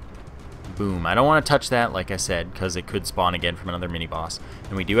 Boom. I don't want to touch that, like I said, because it could spawn again from another mini-boss.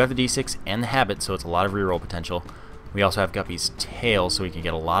 And we do have the D6 and the Habit, so it's a lot of reroll potential. We also have Guppy's Tail, so we can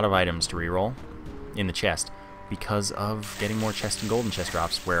get a lot of items to reroll in the chest because of getting more chest and golden chest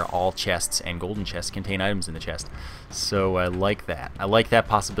drops, where all chests and golden chests contain items in the chest. So I like that. I like that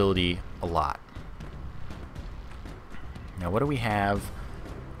possibility a lot. Now, what do we have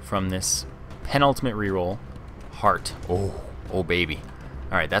from this penultimate reroll? Heart. Oh baby.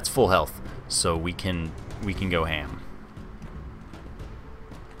 All right, that's full health, so we can go ham.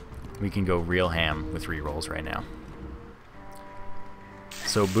 We can go real ham with rerolls right now.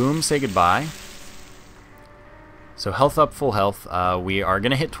 So Boom, say goodbye. So health up, full health. We are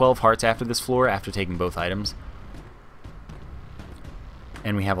gonna hit 12 hearts after this floor after taking both items,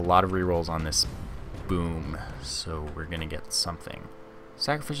 and we have a lot of rerolls on this Boom, so we're gonna get something.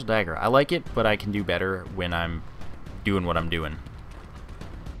 Sacrificial Dagger. I like it, but I can do better when I'm doing what I'm doing.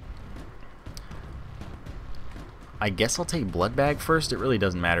 I guess I'll take Blood Bag first. It really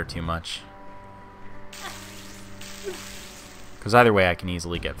doesn't matter too much, because either way I can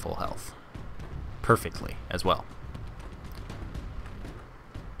easily get full health perfectly as well.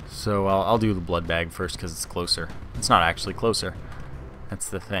 So I'll do the Blood Bag first because it's closer. It's not actually closer. That's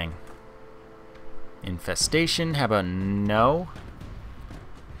the thing. Infestation. How about no?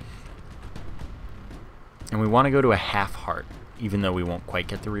 And we want to go to a half heart, even though we won't quite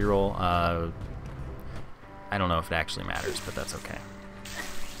get the reroll. I don't know if it actually matters, but that's okay.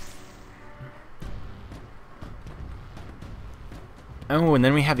 Oh, and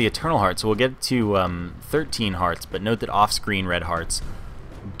then we have the Eternal Heart, so we'll get to 13 hearts, but note that off-screen red hearts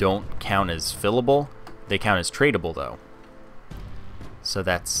don't count as fillable. They count as tradable, though. So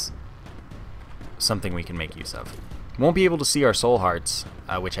that's something we can make use of. Won't be able to see our soul hearts,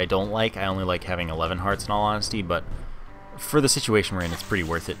 which I don't like. I only like having 11 hearts in all honesty, but for the situation we're in, it's pretty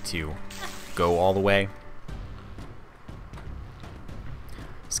worth it to go all the way.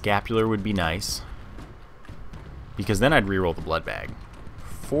 Scapular would be nice, because then I'd reroll the Blood Bag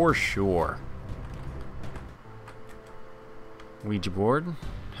for sure. Ouija board?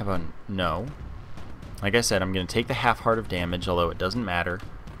 How about no? Like I said, I'm going to take the half heart of damage, although it doesn't matter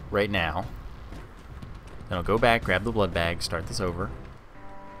right now. Then I'll go back, grab the Blood Bag, start this over.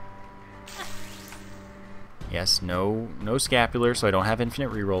 Yes, no scapular, so I don't have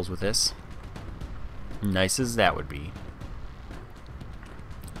infinite rerolls with this. Nice as that would be.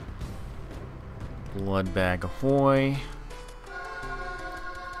 Blood Bag ahoy.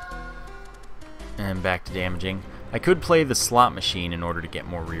 And back to damaging. I could play the slot machine in order to get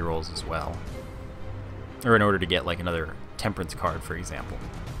more rerolls as well. Or in order to get like another temperance card, for example.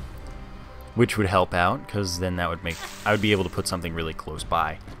 Which would help out, because then that would make... I would be able to put something really close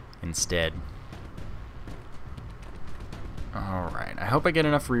by instead. Alright, I hope I get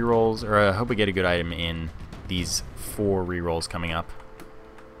enough rerolls, or I hope I get a good item in these 4 rerolls coming up.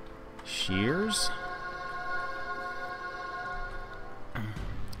 Shears?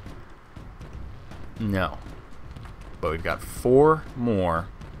 No. But we've got 4 more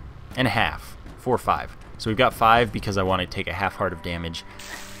and a half. 4 or 5. So we've got 5 because I want to take a half heart of damage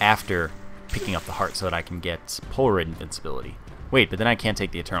after picking up the heart so that I can get Polaroid invincibility. Wait, but then I can't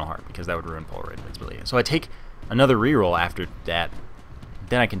take the Eternal Heart because that would ruin Polaroid invincibility. So I take another reroll after that.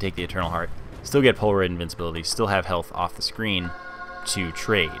 Then I can take the Eternal Heart. Still get Polaroid invincibility, still have health off the screen to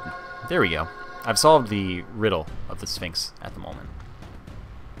trade. There we go. I've solved the riddle of the Sphinx at the moment.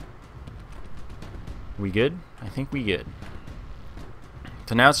 We good? I think we good.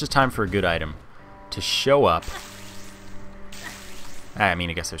 So now it's just time for a good item to show up. I mean,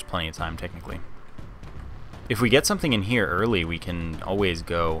 I guess there's plenty of time, technically. If we get something in here early, we can always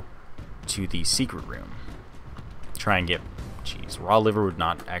go to the secret room. Try and get... Jeez, raw liver would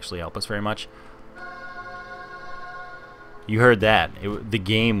not actually help us very much. You heard that. The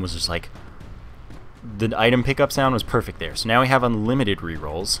game was just like... The item pickup sound was perfect there. So now we have unlimited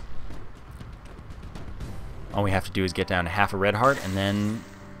rerolls. All we have to do is get down to half a red heart, and then...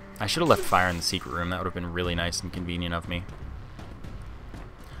 I should have left fire in the secret room. That would have been really nice and convenient of me.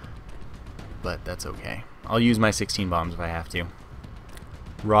 But that's okay. I'll use my 16 bombs if I have to.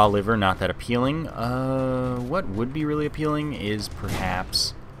 Raw liver, not that appealing. What would be really appealing is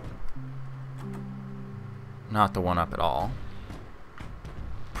perhaps... not the 1-up at all.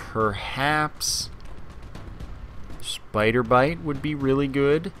 Perhaps... Spider Bite would be really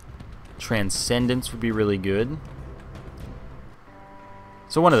good. Transcendence would be really good.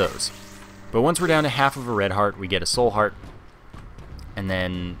 So one of those. But once we're down to half of a red heart, we get a soul heart. And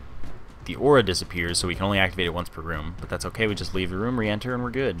then the aura disappears, so we can only activate it once per room. But that's okay, we just leave the room, re-enter, and we're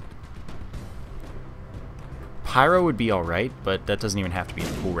good. Pyro would be alright, but that doesn't even have to be in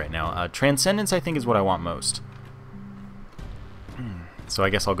the pool right now. Transcendence, I think, is what I want most. So I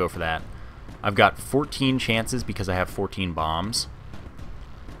guess I'll go for that. I've got 14 chances because I have 14 bombs.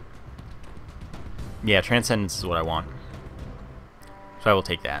 Yeah, Transcendence is what I want. So I will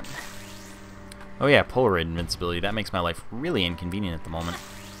take that. Oh yeah, Polaroid invincibility. That makes my life really inconvenient at the moment.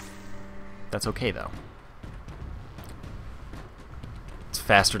 That's okay, though. It's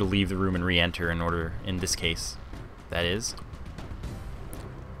faster to leave the room and re-enter in order, in this case, that is.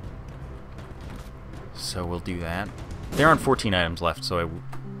 So we'll do that. There aren't 14 items left, so I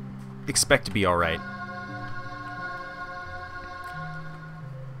expect to be alright.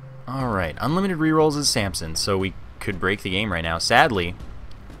 Alright, unlimited rerolls is Samson, so we could break the game right now. Sadly,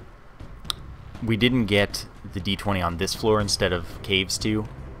 we didn't get the D20 on this floor instead of Caves 2,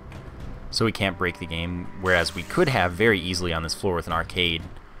 so we can't break the game, whereas we could have very easily on this floor with an arcade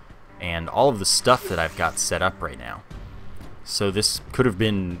and all of the stuff that I've got set up right now. So this could have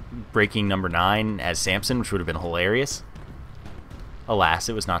been breaking number 9 as Samson, which would have been hilarious. Alas,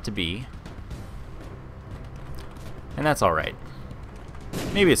 it was not to be. And that's alright.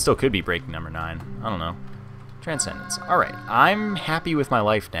 Maybe it still could be breaking number 9. I don't know. Transcendence. Alright, I'm happy with my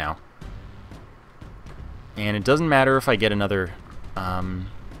life now. And it doesn't matter if I get another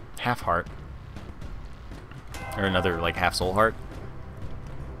half heart. Or another, like, half soul heart.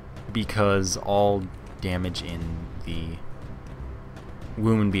 Because all damage in the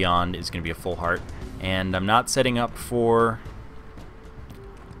Womb and Beyond is going to be a full heart. And I'm not setting up for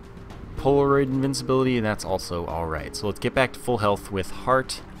Polaroid invincibility, and that's also alright. So let's get back to full health with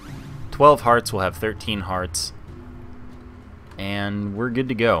heart. 12 hearts, we'll have 13 hearts. And we're good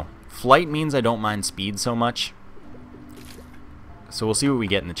to go. Flight means I don't mind speed so much. So we'll see what we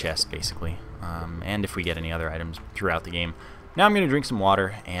get in the chest, basically. And if we get any other items throughout the game. Now I'm going to drink some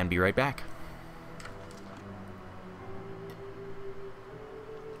water and be right back.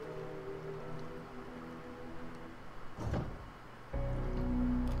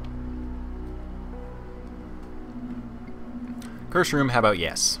 Curse room, how about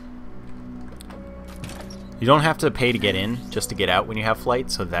yes? You don't have to pay to get in, just to get out when you have flight,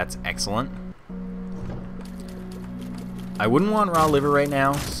 so that's excellent. I wouldn't want raw liver right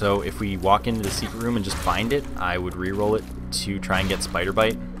now, so if we walk into the secret room and just find it, I would re-roll it to try and get spider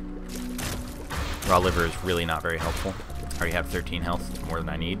bite. Raw liver is really not very helpful. I already have 13 health, it's more than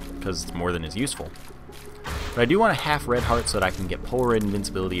I need, because it's more than is useful. But I do want a half red heart so that I can get Polaroid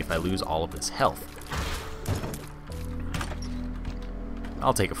invincibility if I lose all of this health.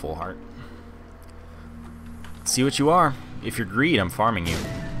 I'll take a full heart. See what you are. If you're greed, I'm farming you.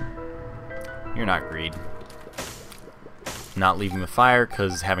 You're not greed. Not leaving the fire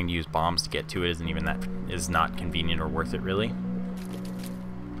because having to use bombs to get to it is not convenient or worth it really.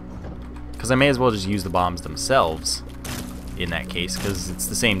 Because I may as well just use the bombs themselves in that case because it's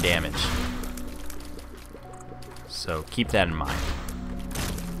the same damage. So keep that in mind.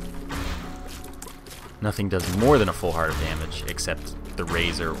 Nothing does more than a full heart of damage except the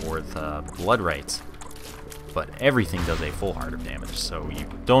razor or the blood rights. But everything does a full heart of damage, so you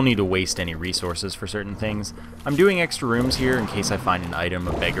don't need to waste any resources for certain things. I'm doing extra rooms here in case I find an item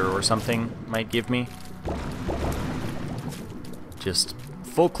a beggar or something might give me. Just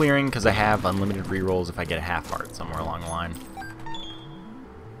full clearing because I have unlimited rerolls if I get a half heart somewhere along the line.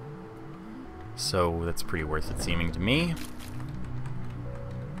 So that's pretty worth it seeming to me.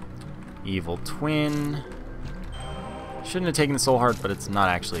 Evil Twin. Shouldn't have taken the Soul Heart, but it's not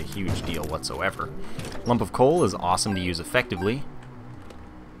actually a huge deal whatsoever. Lump of Coal is awesome to use effectively,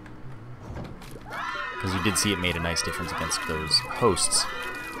 because you did see it made a nice difference against those hosts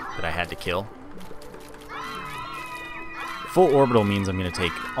that I had to kill. Full Orbital means I'm going to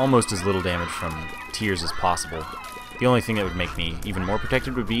take almost as little damage from Tears as possible. The only thing that would make me even more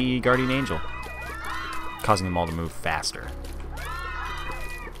protected would be Guardian Angel, causing them all to move faster.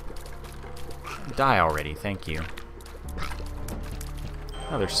 Die already, thank you.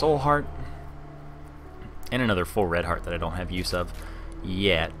 Another Soul Heart. And another full Red Heart that I don't have use of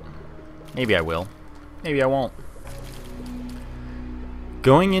yet. Maybe I will. Maybe I won't.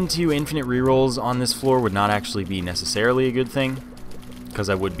 Going into infinite rerolls on this floor would not actually be necessarily a good thing, because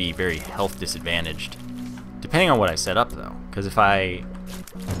I would be very health disadvantaged. Depending on what I set up, though. Because if I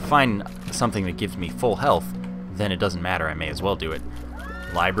find something that gives me full health, then it doesn't matter. I may as well do it.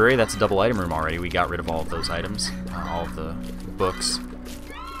 Library, that's a double item room already. We got rid of all of those items, all of the books.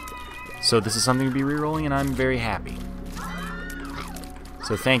 So this is something to be rerolling, and I'm very happy.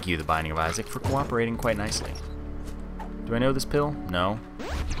 So thank you, the Binding of Isaac, for cooperating quite nicely. Do I know this pill? No.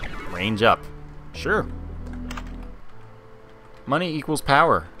 Range up. Sure. Money equals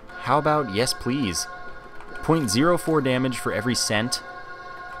power. How about yes, please? 0.04 damage for every cent.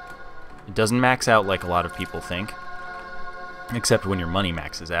 It doesn't max out like a lot of people think, except when your money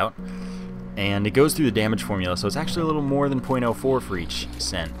maxes out. And it goes through the damage formula, so it's actually a little more than 0.04 for each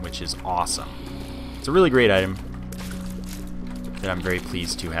cent, which is awesome. It's a really great item that I'm very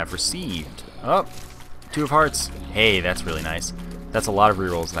pleased to have received. Oh, Two of Hearts. Hey, that's really nice. That's a lot of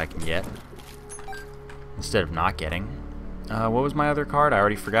rerolls that I can get instead of not getting. What was my other card? I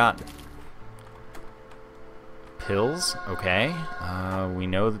already forgot. Pills. Okay. We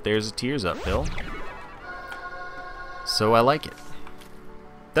know that there's a Tears Up pill, so I like it.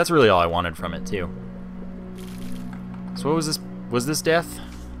 That's really all I wanted from it, too. So what was this? Was this death?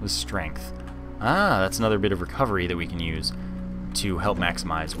 It was strength. Ah, that's another bit of recovery that we can use to help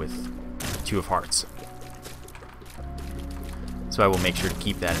maximize with Two of Hearts. So I will make sure to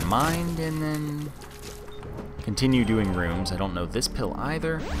keep that in mind, and then continue doing rooms. I don't know this pill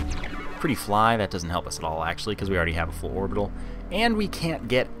either. Pretty Fly, that doesn't help us at all, actually, because we already have a full orbital. And we can't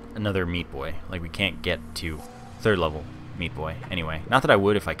get another Meat Boy. Like, we can't get to 3rd level Meat Boy. Anyway, not that I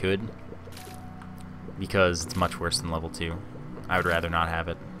would if I could, because it's much worse than level 2. I would rather not have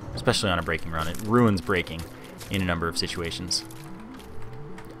it, especially on a breaking run. It ruins breaking in a number of situations.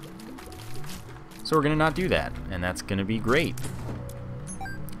 So we're going to not do that, and that's going to be great.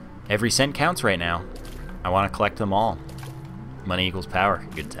 Every cent counts right now. I want to collect them all. Money equals power.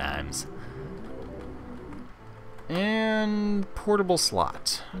 Good times. And portable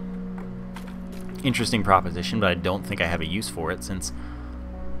slot. Interesting proposition, but I don't think I have a use for it, since...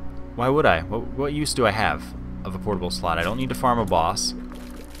 Why would I? What use do I have of a portable slot? I don't need to farm a boss,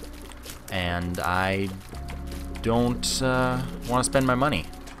 and I don't want to spend my money.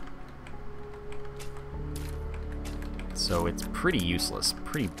 So it's pretty useless.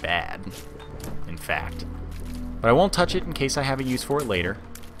 Pretty bad, in fact. But I won't touch it in case I have a use for it later,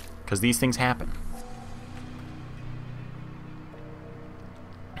 because these things happen.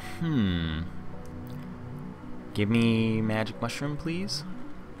 Give me magic mushroom, please.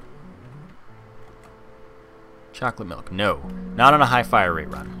 Chocolate milk. No. Not on a high fire rate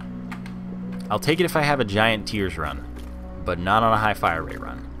run. I'll take it if I have a giant Tears run, but not on a high fire rate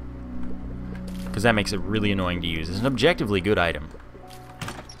run, because that makes it really annoying to use. It's an objectively good item,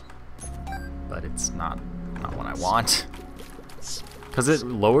 but it's not what I want, because it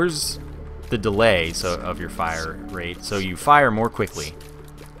lowers the delay of your fire rate, so you fire more quickly,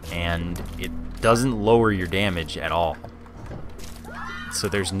 and it doesn't lower your damage at all. So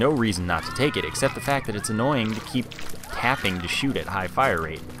there's no reason not to take it, except the fact that it's annoying to keep tapping to shoot at high fire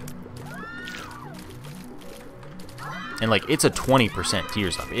rate. And like, it's a 20%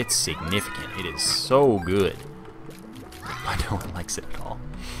 Tears Up. It's significant. It is so good. But no one likes it at all.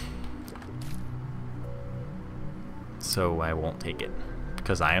 So I won't take it,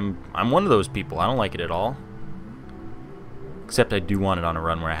 because I'm one of those people. I don't like it at all. Except I do want it on a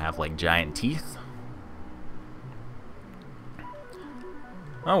run where I have like giant teeth.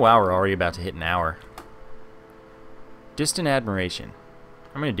 Oh wow, we're already about to hit an hour. Distant Admiration.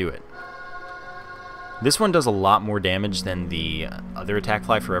 I'm gonna do it. This one does a lot more damage than the other Attack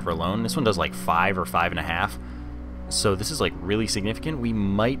Fly Forever Alone. This one does like 5 or 5.5. So this is like really significant. We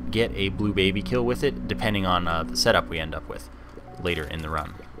might get a blue baby kill with it, depending on the setup we end up with later in the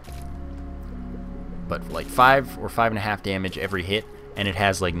run. But like 5 or 5.5 damage every hit and it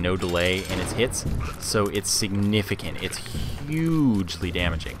has like no delay in its hits, so it's significant. It's hugely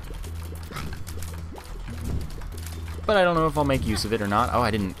damaging. But I don't know if I'll make use of it or not. Oh,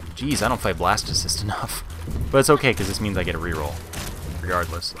 I didn't. Geez, I don't fight Blast Assist enough. But it's okay, because this means I get a reroll,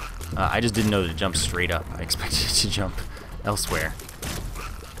 regardless. I just didn't know that it jumped straight up. I expected it to jump elsewhere.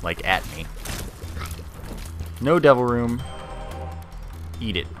 Like, at me. No Devil Room.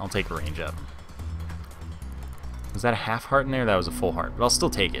 Eat it. I'll take a range up. Was that a half heart in there? That was a full heart. But I'll still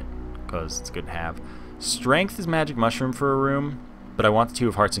take it, because it's good to have. Strength is Magic Mushroom for a room, but I want the 2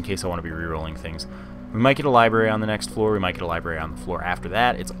 of Hearts in case I want to be rerolling things. We might get a library on the next floor. We might get a library on the floor after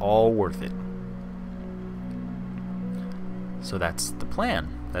that. It's all worth it. So that's the plan.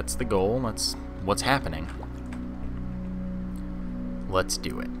 That's the goal. That's what's happening. Let's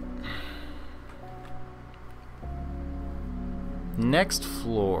do it. Next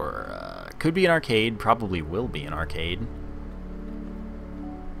floor. Could be an arcade. Probably will be an arcade.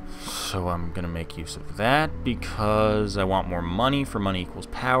 So I'm going to make use of that because I want more money for money equals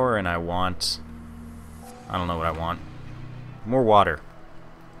power, and I want... I don't know what I want. More water.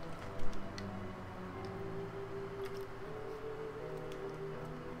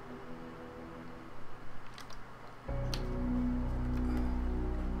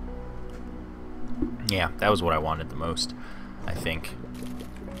 Yeah, that was what I wanted the most, I think.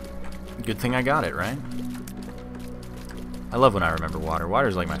 Good thing I got it, right? I love when I remember water. Water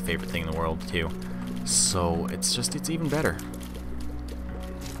is like my favorite thing in the world, too. So, it's even better.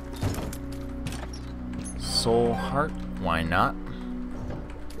 Soul Heart, why not?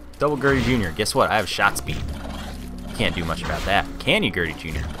 Double Gertie Jr. Guess what? I have shot speed. Can't do much about that. Can you, Gertie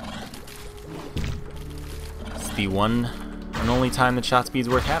Jr.? It's the one and only time that shot speed's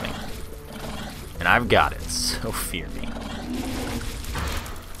worth having. And I've got it, so fear me.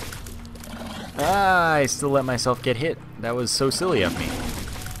 Ah, I still let myself get hit. That was so silly of me.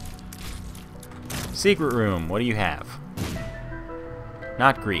 Secret room, what do you have?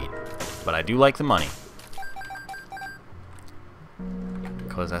 Not greed, but I do like the money.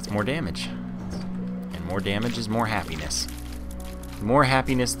 Because that's more damage. And more damage is more happiness. The more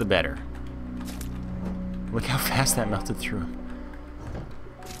happiness, the better. Look how fast that melted through him.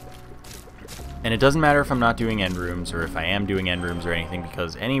 And it doesn't matter if I'm not doing end rooms or if I am doing end rooms or anything,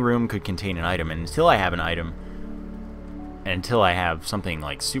 because any room could contain an item, and until I have an item, and until I have something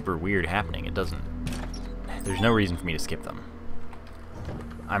like super weird happening, it doesn't... There's no reason for me to skip them.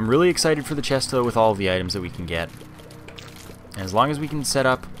 I'm really excited for the chest, though, with all of the items that we can get. And as long as we can set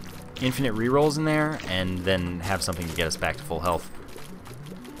up infinite rerolls in there, and then have something to get us back to full health,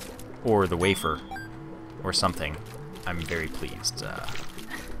 or the wafer, or something, I'm very pleased.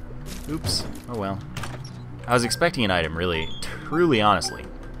 Oops. Oh well. I was expecting an item, really, truly, honestly.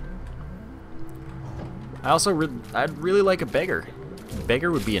 I also, I'd really like a beggar. A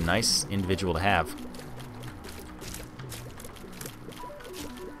beggar would be a nice individual to have.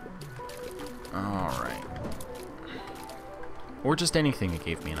 Alright. Or just anything that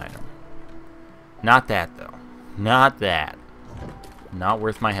gave me an item. Not that, though. Not that. Not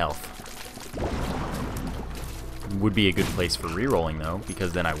worth my health. Would be a good place for rerolling, though,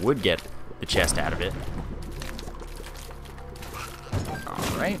 because then I would get the chest out of it.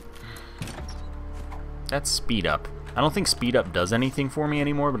 Alright. That's speed up. I don't think speed up does anything for me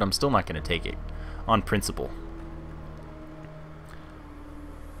anymore, but I'm still not going to take it on principle.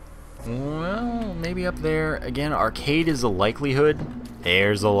 Well, maybe up there. Again, arcade is a likelihood.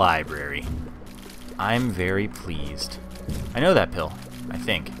 There's a library. I'm very pleased. I know that pill, I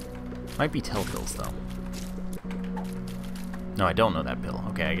think. Might be tell pills, though. No, I don't know that pill.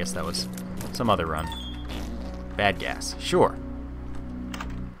 Okay, I guess that was some other run. Bad gas. Sure.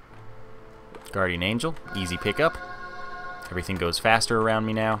 Guardian Angel. Easy pickup. Everything goes faster around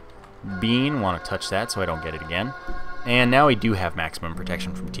me now. Bean. Want to touch that so I don't get it again. And now we do have maximum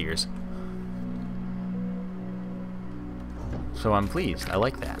protection from tears. So I'm pleased. I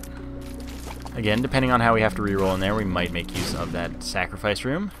like that. Again, depending on how we have to reroll in there, we might make use of that sacrifice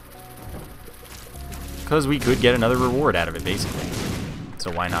room. Because we could get another reward out of it, basically.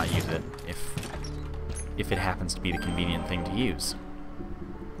 So why not use it if it happens to be the convenient thing to use?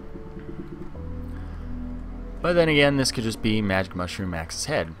 But then again, this could just be Magic Mushroom Max's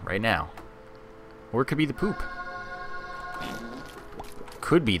head right now. Or it could be the poop.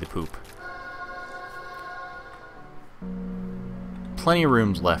 Could be the poop. Plenty of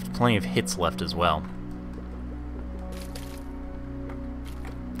rooms left, plenty of hits left as well.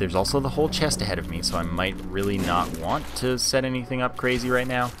 There's also the whole chest ahead of me, so I might really not want to set anything up crazy right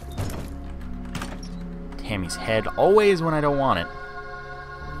now. Tammy's head, always when I don't want it.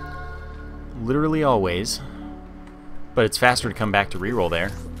 Literally always. But it's faster to come back to reroll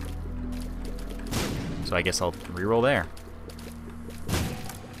there. So I guess I'll reroll there.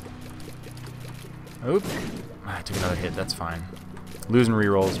 Oop. I took another hit, that's fine. Losing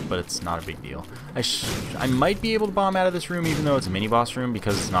rerolls, but it's not a big deal. I might be able to bomb out of this room even though it's a mini-boss room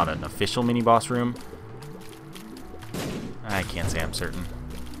because it's not an official mini-boss room. I can't say I'm certain.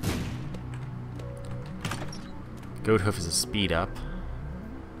 Goat Hoof is a speed up.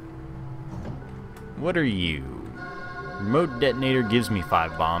 What are you? Remote detonator gives me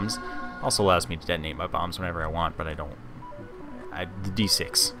 5 bombs. Also allows me to detonate my bombs whenever I want, but I don't. The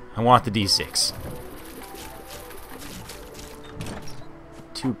D6. I want the D6.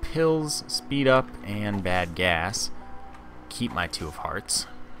 2 pills, speed up, and bad gas. Keep my 2 of hearts.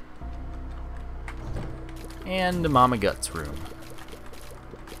 And the Mama Guts room.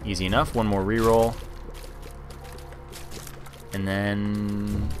 Easy enough, 1 more reroll. And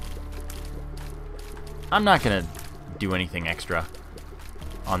then I'm not gonna do anything extra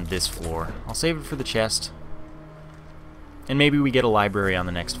on this floor. I'll save it for the chest. And maybe we get a library on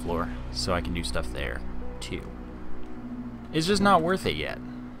the next floor, so I can do stuff there, too. It's just not worth it yet,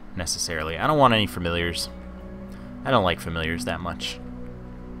 necessarily. I don't want any familiars. I don't like familiars that much.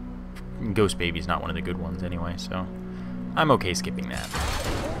 Ghost Baby's not one of the good ones anyway, so I'm okay skipping that.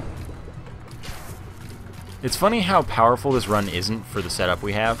 It's funny how powerful this run isn't for the setup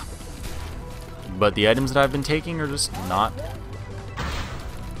we have, but the items that I've been taking are just not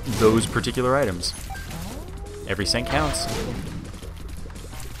those particular items. Every cent counts.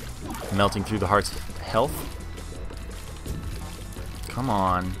 Melting through the heart's health. Come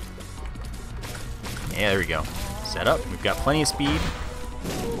on. Yeah, there we go. Set up. We've got plenty of speed.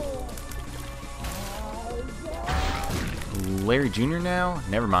 Larry Jr. now?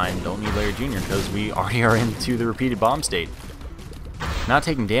 Never mind. Don't need Larry Jr. because we already are into the repeated bomb state. Not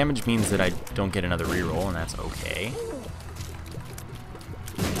taking damage means that I don't get another reroll, and that's okay.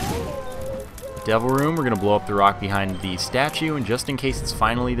 Devil Room, we're going to blow up the rock behind the statue, and just in case it's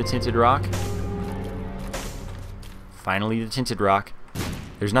finally the tinted rock. Finally the tinted rock.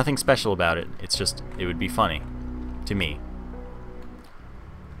 There's nothing special about it. It's just, it would be funny. To me.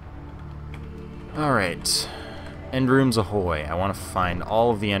 Alright. End rooms ahoy. I want to find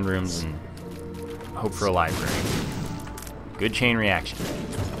all of the end rooms and hope for a library. Good chain reaction.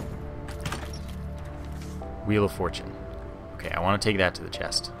 Wheel of Fortune. Okay, I want to take that to the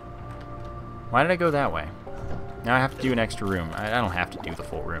chest. Why did I go that way? Now I have to do an extra room. I don't have to do the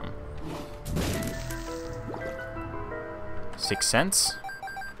full room. 6 cents.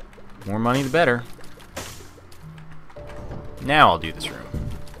 More money the better. Now I'll do this room.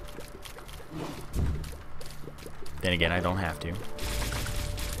 Then again, I don't have to.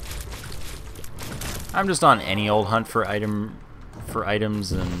 I'm just on any old hunt for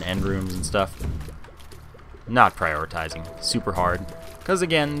items and end rooms and stuff. Not prioritizing. Super hard. Because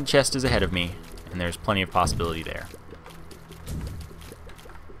again, chest is ahead of me, and there's plenty of possibility there.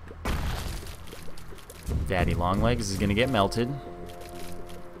 Daddy Longlegs is gonna get melted.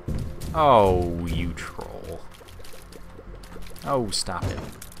 Oh, you troll. Oh, stop it.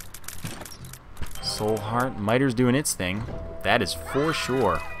 Soul Heart. Miter's doing its thing. That is for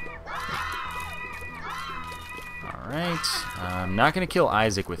sure. Alright. I'm not going to kill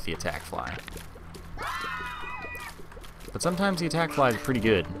Isaac with the attack fly. But sometimes the attack fly is pretty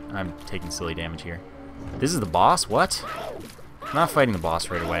good. I'm taking silly damage here. This is the boss? What? I'm not fighting the boss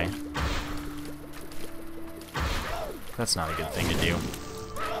right away. That's not a good thing to do.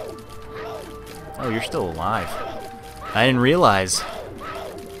 Oh, you're still alive. I didn't realize.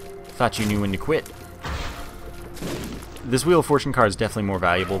 Thought you knew when to quit. This Wheel of Fortune card is definitely more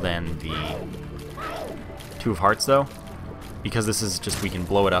valuable than the 2 of Hearts, though. Because this is just, we can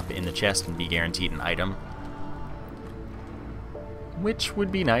blow it up in the chest and be guaranteed an item. Which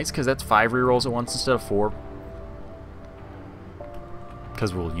would be nice, because that's 5 rerolls at once instead of 4.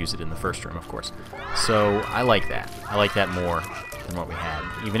 Because we'll use it in the first room, of course. So, I like that. I like that more than what we had.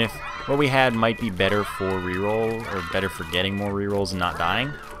 Even if what we had might be better for reroll, or better for getting more rerolls and not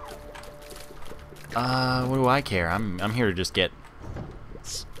dying. What do I care? I'm here to just get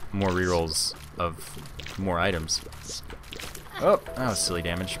more rerolls of more items. Oh, that was silly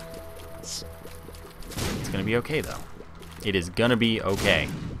damage. It's gonna be okay, though. It is gonna be okay.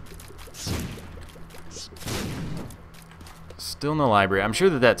 Still no library. I'm sure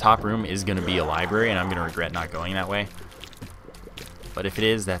that that top room is gonna be a library, and I'm gonna regret not going that way. But if it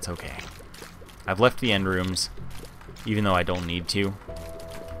is, that's okay. I've left the end rooms, even though I don't need to.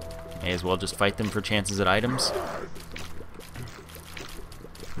 May as well just fight them for chances at items.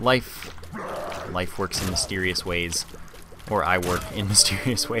 Life works in mysterious ways. Or I work in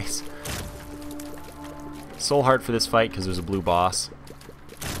mysterious ways. Soul heart for this fight because there's a blue boss.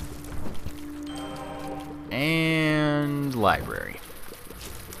 And library.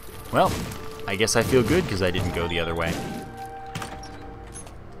 Well, I guess I feel good because I didn't go the other way.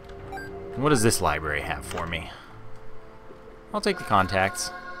 What does this library have for me? I'll take the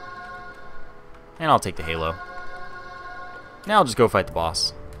contacts. And I'll take the halo. Now I'll just go fight the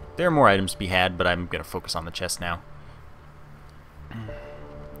boss. There are more items to be had, but I'm going to focus on the chest now.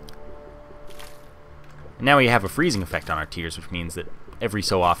 And now we have a freezing effect on our tears, which means that every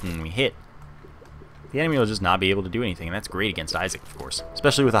so often when we hit, the enemy will just not be able to do anything, and that's great against Isaac, of course.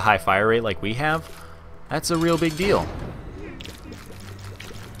 Especially with a high fire rate like we have, that's a real big deal.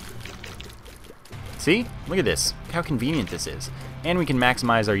 See? Look at this. Look how convenient this is. And we can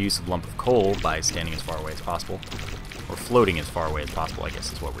maximize our use of lump of coal by standing as far away as possible. Or floating as far away as possible, I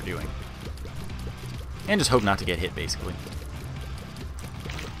guess is what we're doing. And just hope not to get hit, basically.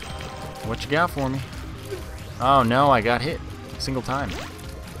 What you got for me? Oh no, I got hit. Single time.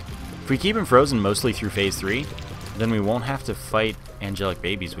 If we keep him frozen mostly through Phase 3, then we won't have to fight angelic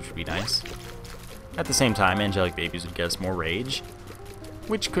babies, which would be nice. At the same time, angelic babies would get us more rage,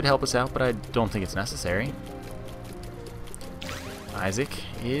 which could help us out, but I don't think it's necessary. Isaac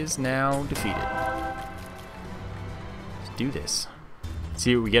is now defeated. Let's do this.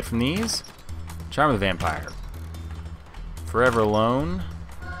 See what we get from these? Charm of the Vampire. Forever Alone.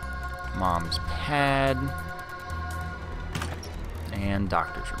 Mom's Pad. And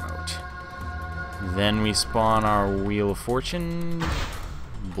Doctor's Remote. Then we spawn our Wheel of Fortune.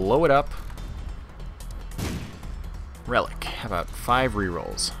 Blow it up. Relic. How about 5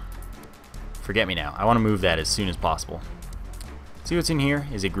 rerolls? Forget Me Now. I want to move that as soon as possible. See what's in here?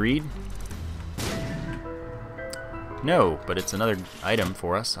 Is it greed? No, but it's another item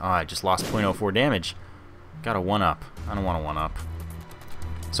for us. Oh, I just lost 0.04 damage. Got a 1-up. I don't want a 1-up.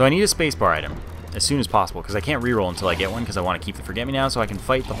 So I need a spacebar item as soon as possible, because I can't reroll until I get one, because I want to keep the Forget Me Now so I can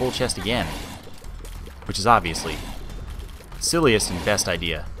fight the whole chest again. Which is obviously the silliest and best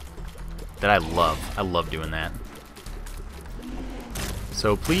idea that I love. I love doing that.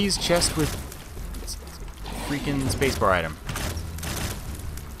 So please, chest with freaking spacebar item.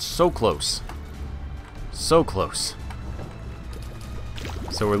 So close. So close.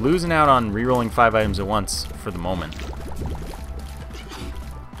 So we're losing out on rerolling 5 items at once for the moment.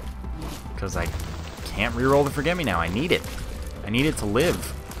 Because I can't reroll the Forget Me Now. I need it. I need it to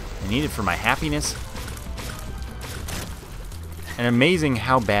live. I need it for my happiness. And amazing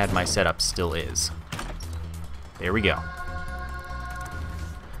how bad my setup still is. There we go.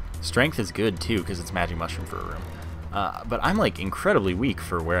 Strength is good too, because it's Magic Mushroom for a room. But I'm like incredibly weak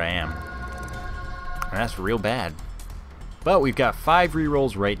for where I am. And that's real bad. But we've got 5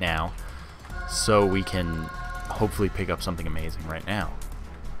 rerolls right now, so we can hopefully pick up something amazing right now.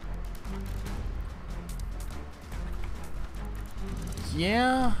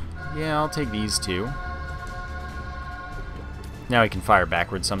 Yeah, I'll take these 2. Now we can fire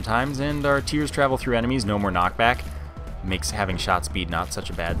backwards sometimes, and our tears travel through enemies, no more knockback. Makes having shot speed not such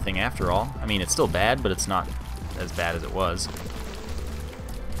a bad thing after all. I mean, it's still bad, but it's not as bad as it was.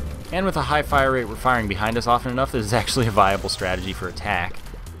 And with a high fire rate, we're firing behind us often enough that it's actually a viable strategy for attack.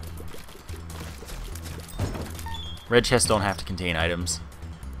 Red chests don't have to contain items.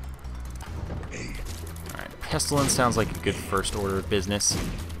 Alright, Pestilence sounds like a good first order of business.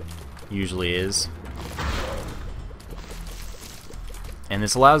 Usually is. And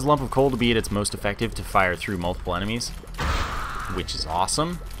this allows Lump of Coal to be at its most effective to fire through multiple enemies, which is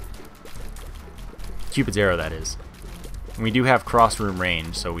awesome. Cupid's arrow, that is. And we do have cross-room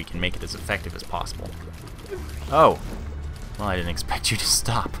range, so we can make it as effective as possible. Oh. Well, I didn't expect you to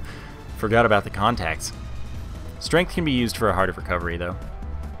stop. Forgot about the contacts. Strength can be used for a Heart of Recovery, though.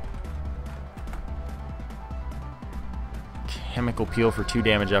 Chemical Peel for 2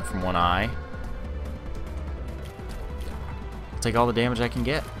 damage up from 1 eye. I'll take all the damage I can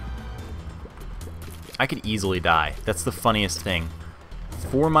get. I could easily die. That's the funniest thing.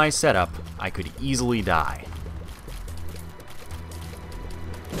 For my setup, I could easily die.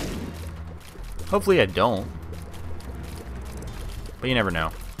 Hopefully I don't. But you never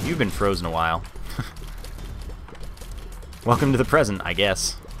know. You've been frozen a while. Welcome to the present, I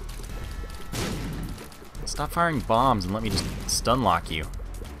guess. Stop firing bombs and let me just stun lock you.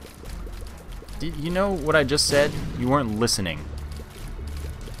 Did you know what I just said? You weren't listening.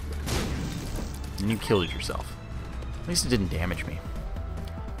 And you killed yourself. At least it didn't damage me.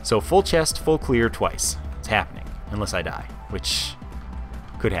 So full chest, full clear twice. It's happening. Unless I die. Which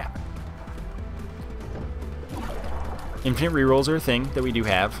could happen. Infinite rerolls are a thing that we do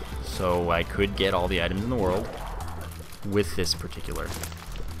have. So I could get all the items in the world with this particular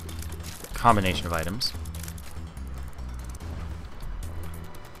combination of items.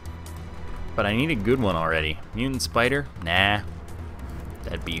 but I need a good one already. Mutant spider? Nah.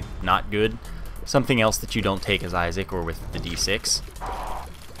 That'd be not good. Something else that you don't take as Isaac or with the D6.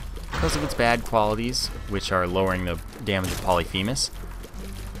 Because of its bad qualities, which are lowering the damage of Polyphemus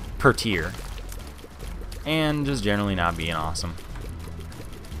per tier. And just generally not being awesome.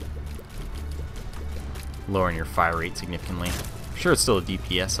 Lowering your fire rate significantly. Sure, it's still a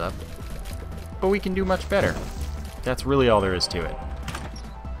DPS up, but we can do much better. That's really all there is to it.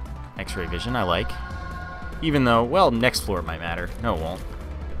 X-ray vision, I like. Even though, well, next floor it might matter. No, it won't.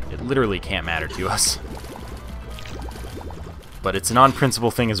 It literally can't matter to us. But it's an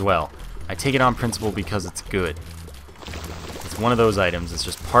on-principle thing as well. I take it on principle because it's good. It's one of those items. It's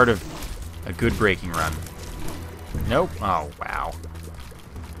just part of a good breaking run. Nope. Oh, wow.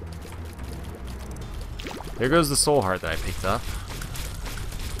 There goes the soul heart that I picked up.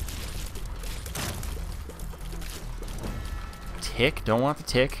 Tick. Don't want the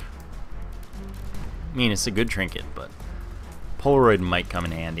tick. I mean, it's a good trinket, but Polaroid might come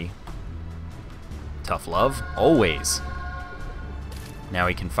in handy. Tough love. Always. Now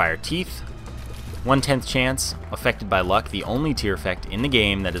he can fire teeth. 1/10 chance, affected by luck. The only tier effect in the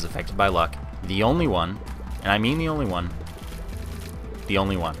game that is affected by luck. The only one. And I mean the only one. The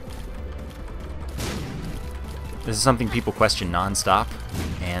only one. This is something people question non-stop,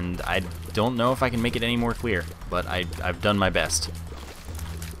 and I don't know if I can make it any more clear, but I've done my best.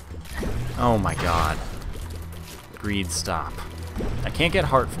 Oh my god. Greed, stop. I can't get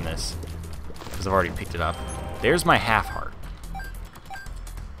heart from this, because I've already picked it up. There's my half heart.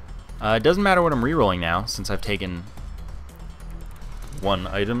 It doesn't matter what I'm rerolling now, since I've taken one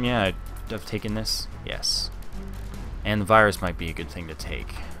item. Yeah, I've taken this. Yes. And the virus might be a good thing to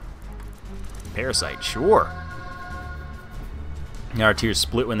take. Parasite, sure. Now our tiers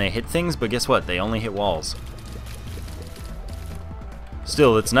split when they hit things, but guess what? They only hit walls.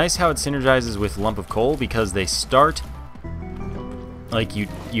 Still, it's nice how it synergizes with Lump of Coal, because they start... Like, you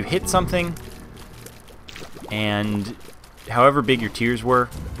hit something, and however big your tiers were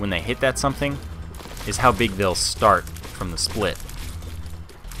when they hit that something is how big they'll start from the split.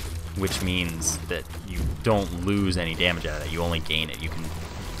 Which means that you don't lose any damage out of it, you only gain it. You can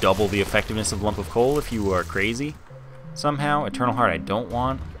double the effectiveness of Lump of Coal if you are crazy somehow. Eternal Heart I don't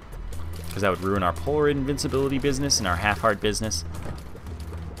want, because that would ruin our Polaroid invincibility business and our half-heart business.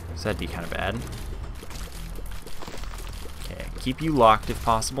 So that'd be kind of bad. Okay, keep you locked if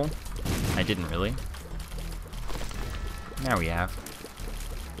possible. I didn't really. Now we have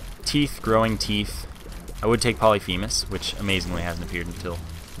teeth, growing teeth. I would take Polyphemus, which amazingly hasn't appeared until,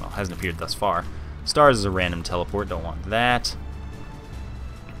 well, hasn't appeared thus far. Stars is a random teleport, don't want that.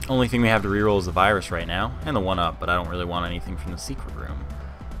 Only thing we have to reroll is the virus right now, and the 1-up, but I don't really want anything from the secret room.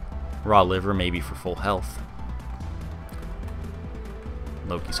 Raw liver, maybe for full health.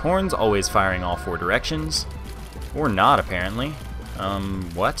 Loki's horns, always firing all 4 directions. Or not, apparently.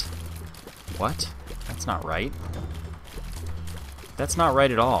 What? What? That's not right. That's not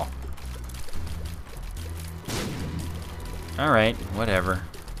right at all. Alright, whatever.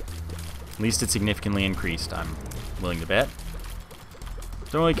 At least it's significantly increased, I'm willing to bet.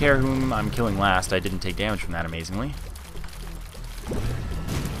 Don't really care whom I'm killing last. I didn't take damage from that, amazingly.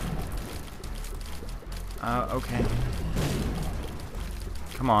 Okay.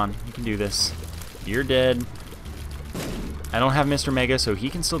 Come on, you can do this. You're dead. I don't have Mr. Mega, so he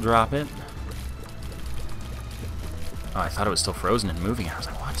can still drop it. Oh, I thought it was still frozen and moving. I was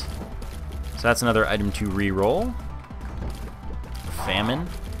like, what? So that's another item to re-roll. Famine.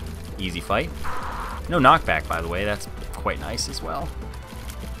 Easy fight. No knockback, by the way. That's quite nice as well.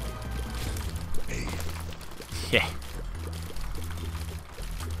 Yeah.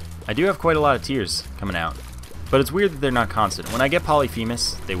 I do have quite a lot of tiers coming out. But it's weird that they're not constant. When I get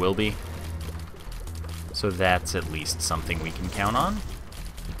Polyphemus, they will be. So that's at least something we can count on.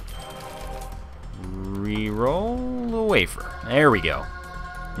 Reroll the wafer. There we go.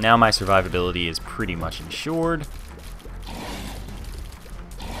 Now my survivability is pretty much ensured.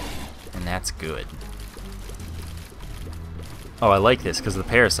 And that's good. Oh, I like this because of the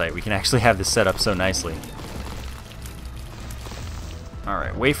parasite. We can actually have this set up so nicely.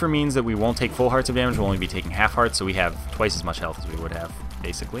 Alright, wafer means that we won't take full hearts of damage, we'll only be taking half hearts, so we have twice as much health as we would have,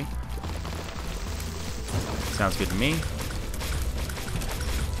 basically. Sounds good to me.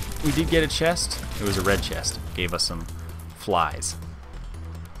 We did get a chest. It was a red chest. Gave us some flies.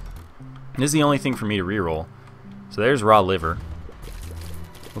 This is the only thing for me to reroll. So there's raw liver.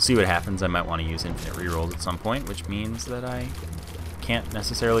 We'll see what happens. I might want to use infinite rerolls at some point, which means that I can't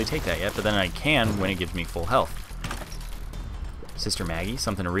necessarily take that yet, but then I can when it gives me full health. Sister Maggie,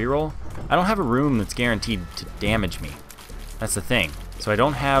 something to reroll. I don't have a room that's guaranteed to damage me. That's the thing. So I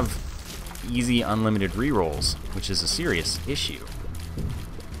don't have easy unlimited rerolls, which is a serious issue.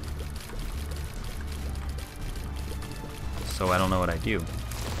 So I don't know what I do.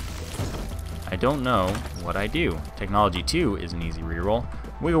 I don't know what I do. Technology 2 is an easy reroll.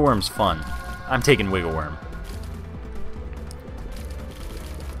 Wiggle Worm's fun. I'm taking Wiggle Worm.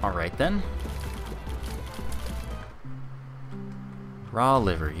 Alright then. Raw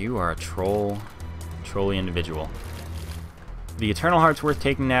Liver, you are a trolly individual. The Eternal Heart's worth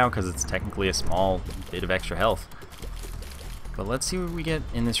taking now because it's technically a small bit of extra health. But let's see what we get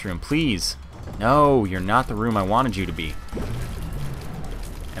in this room. Please! No, you're not the room I wanted you to be.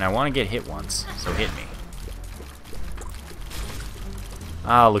 And I want to get hit once, so hit me.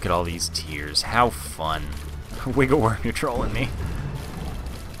 Ah, look at all these tears. How fun. Wiggle Worm, you're trolling me.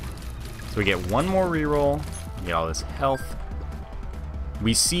 So we get one more reroll, get all this health.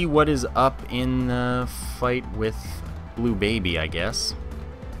 We see what is up in the fight with Blue Baby, I guess.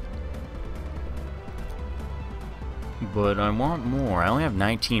 But I want more. I only have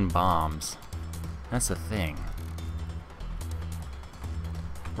 19 bombs. That's the thing.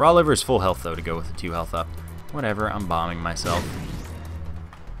 Raw Liver is full health, though, to go with the 2 health up. Whatever, I'm bombing myself.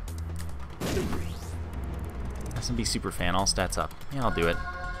 S&B Superfan, all stats up. Yeah, I'll do it.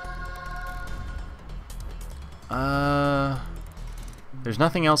 There's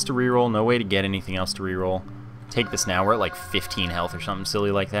nothing else to reroll, no way to get anything else to reroll. Take this now, we're at like 15 health or something silly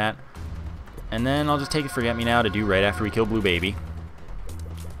like that. And then I'll just take a Forget Me Now to do right after we kill Blue Baby.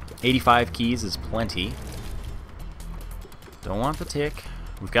 85 keys is plenty. Don't want the tick.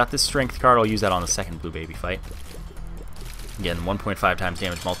 We've got this strength card, I'll use that on the second Blue Baby fight. Again, 1.5 times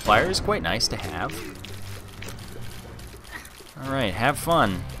damage multiplier is quite nice to have. Alright, have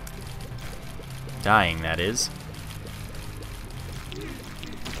fun. Dying, that is.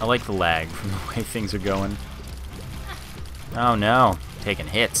 I like the lag from the way things are going. Oh no, taking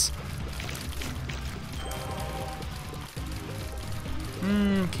hits.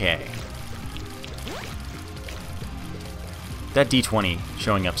 Okay. That D20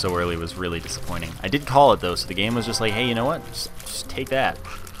 showing up so early was really disappointing. I did call it though, so the game was just like, hey, you know what? Just take that.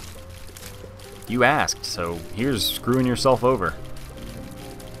 You asked, so here's screwing yourself over.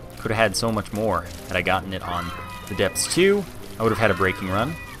 Could have had so much more had I gotten it on the Depths 2. I would have had a breaking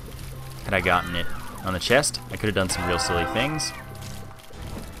run. Had I gotten it on the chest, I could have done some real silly things.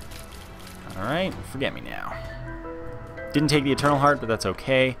 Alright, Forget Me Now. Didn't take the Eternal Heart, but that's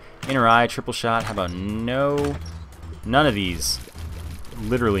okay. Inner Eye, triple shot. How about no? None of these.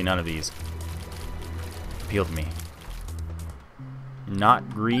 Literally none of these appeal to me. Not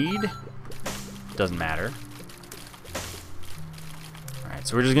Greed. Doesn't matter. Alright,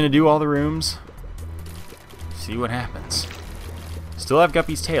 so we're just going to do all the rooms. See what happens. Still have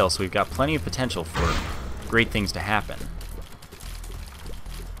Guppy's tail, so we've got plenty of potential for great things to happen.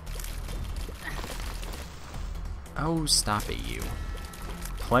 Oh, stop it, you.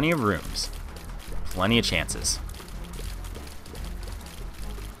 Plenty of rooms. Plenty of chances.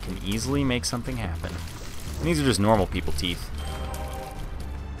 Can easily make something happen. And these are just normal people teeth.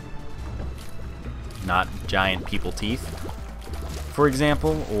 Not giant people teeth, for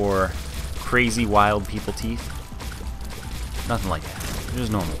example, or crazy wild people teeth. Nothing like that. They're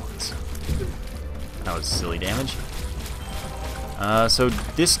just normal ones. That was silly damage. So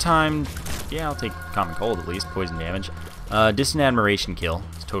this time, yeah, I'll take Common Cold at least, poison damage. Distant Admiration kill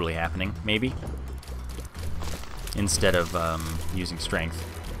is totally happening, maybe. Instead of using Strength.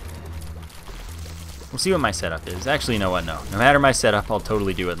 We'll see what my setup is. Actually, you know what? No. No matter my setup, I'll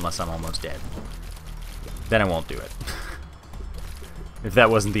totally do it unless I'm almost dead. Then I won't do it. If that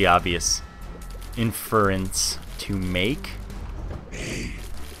wasn't the obvious inference to make.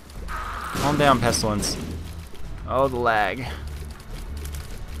 Calm down, Pestilence. Oh, the lag.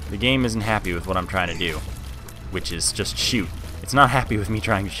 The game isn't happy with what I'm trying to do, which is just shoot. It's not happy with me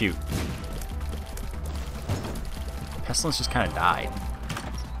trying to shoot. Pestilence just kind of died.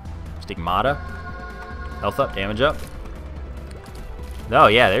 Stigmata. Health up, damage up. Oh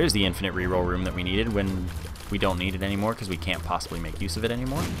yeah, there's the infinite reroll room that we needed when we don't need it anymore because we can't possibly make use of it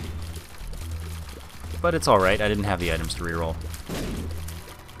anymore. But it's alright, I didn't have the items to reroll.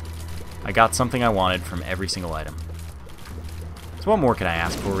 I got something I wanted from every single item. So what more can I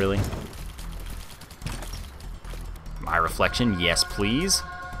ask for, really? My reflection, yes please.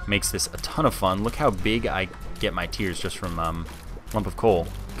 Makes this a ton of fun. Look how big I get my tears just from Lump of Coal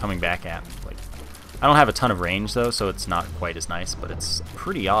coming back at me. Like, I don't have a ton of range though, so it's not quite as nice, but it's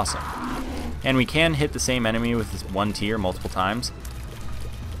pretty awesome. And we can hit the same enemy with this one tear multiple times,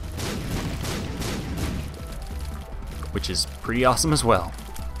 which is pretty awesome as well.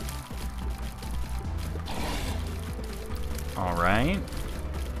 Alright.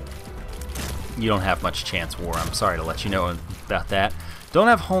 you don't have much chance, War. I'm sorry to let you know about that. Don't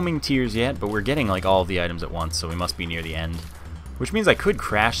have homing tiers yet, but we're getting like all of the items at once, so we must be near the end. Which means I could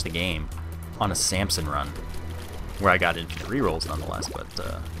crash the game on a Samson run, where I got into rerolls nonetheless, but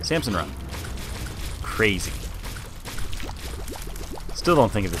Samson run. Crazy. Still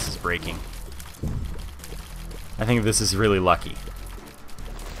don't think of this as breaking. I think of this as really lucky.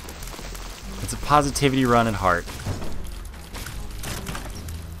 It's a positivity run at heart.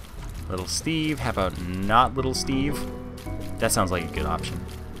 Little Steve, how about not Little Steve? That sounds like a good option.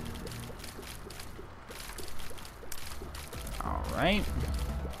 Alright.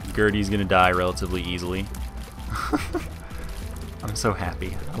 Gertie's gonna die relatively easily. I'm so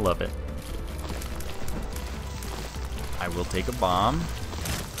happy. I love it. I will take a bomb.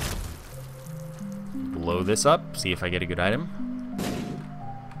 Blow this up, see if I get a good item.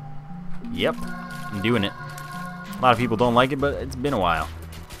 Yep, I'm doing it. A lot of people don't like it, but it's been a while.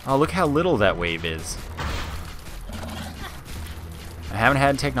 Oh, look how little that wave is. I haven't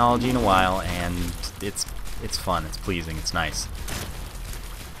had technology in a while, and it's fun, it's pleasing, it's nice.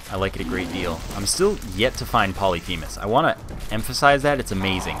 I like it a great deal. I'm still yet to find Polyphemus. I want to emphasize that. It's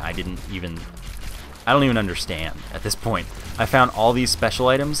amazing. I don't even understand at this point. I found all these special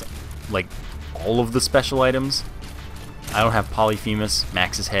items, like all of the special items. I don't have Polyphemus,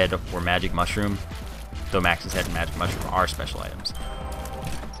 Max's Head, or Magic Mushroom, though Max's Head and Magic Mushroom are special items.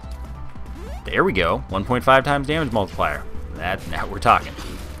 There we go, 1.5 times damage multiplier. Now we're talking.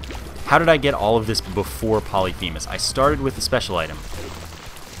 How did I get all of this before Polyphemus? I started with the special item.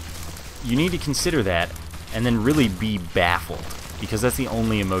 You need to consider that, and then really be baffled, because that's the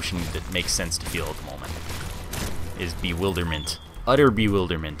only emotion that makes sense to feel at the moment, is bewilderment. Utter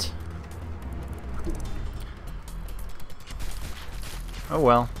bewilderment. Oh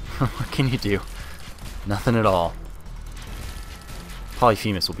well, what can you do? Nothing at all.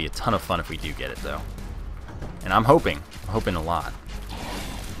 Polyphemus will be a ton of fun if we do get it, though. And I'm hoping a lot.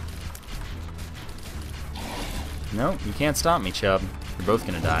 No, you can't stop me, Chub. You're both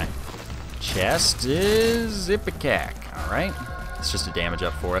gonna die. Chest is Ipecac. Alright. It's just a damage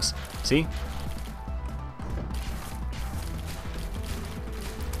up for us. See?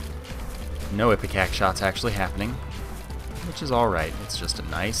 No Ipecac shots actually happening, which is alright. It's just a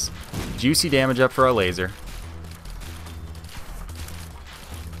nice, juicy damage up for our laser.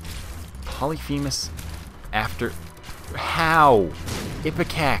 Polyphemus after... How?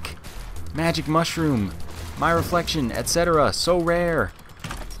 Ipecac, Magic Mushroom, My Reflection, etc. So rare.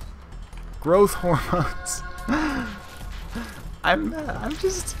 Growth hormones. I'm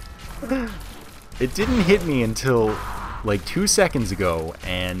just... It didn't hit me until like 2 seconds ago,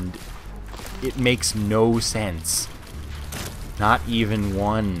 and it makes no sense. Not even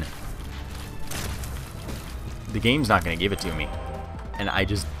one. The game's not going to give it to me. And I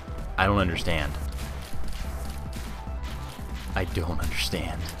don't understand. I don't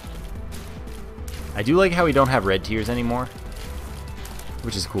understand. I do like how we don't have red tiers anymore,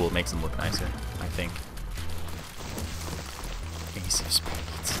 which is cool. It makes them look nicer, I think. Ace of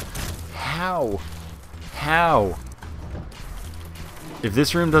Spades. How? How? If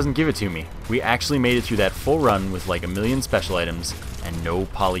this room doesn't give it to me, we actually made it through that full run with like 1,000,000 special items and no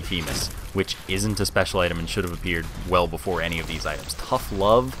Polyphemus, which isn't a special item and should have appeared well before any of these items. Tough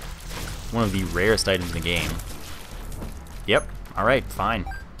Love, one of the rarest items in the game. Yep, alright, fine.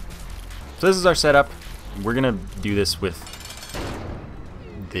 So this is our setup. We're gonna do this with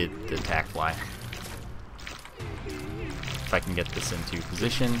the attack fly. If I can get this into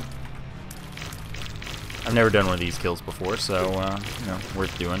position. I've never done one of these kills before, so, you know,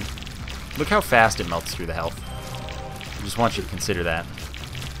 worth doing. Look how fast it melts through the health. I just want you to consider that.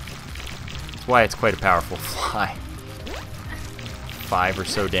 That's why it's quite a powerful fly. 5 or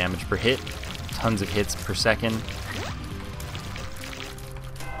so damage per hit. Tons of hits per second.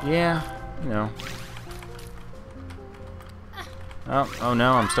 Yeah, you know. Oh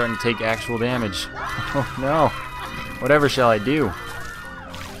no, I'm starting to take actual damage. Oh no. Whatever shall I do?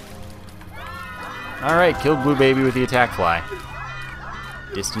 Alright, killed Blue Baby with the attack fly.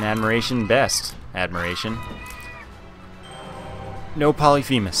 Distant admiration, best admiration. No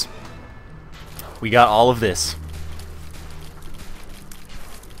Polyphemus. We got all of this.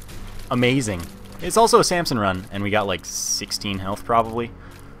 Amazing. It's also a Samson run, and we got like 16 health probably.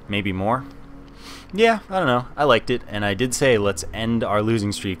 Maybe more. Yeah, I don't know. I liked it, and I did say let's end our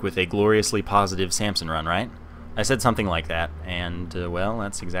losing streak with a gloriously positive Samson run, right? I said something like that, and, well,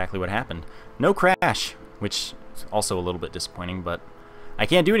 that's exactly what happened. No crash, which is also a little bit disappointing, but I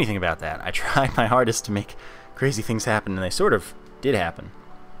can't do anything about that. I tried my hardest to make crazy things happen, and they sort of did happen.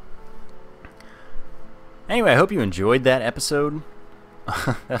 Anyway, I hope you enjoyed that episode.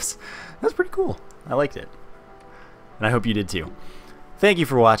 That's That's pretty cool. I liked it. And I hope you did too. Thank you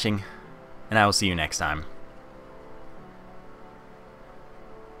for watching, and I will see you next time.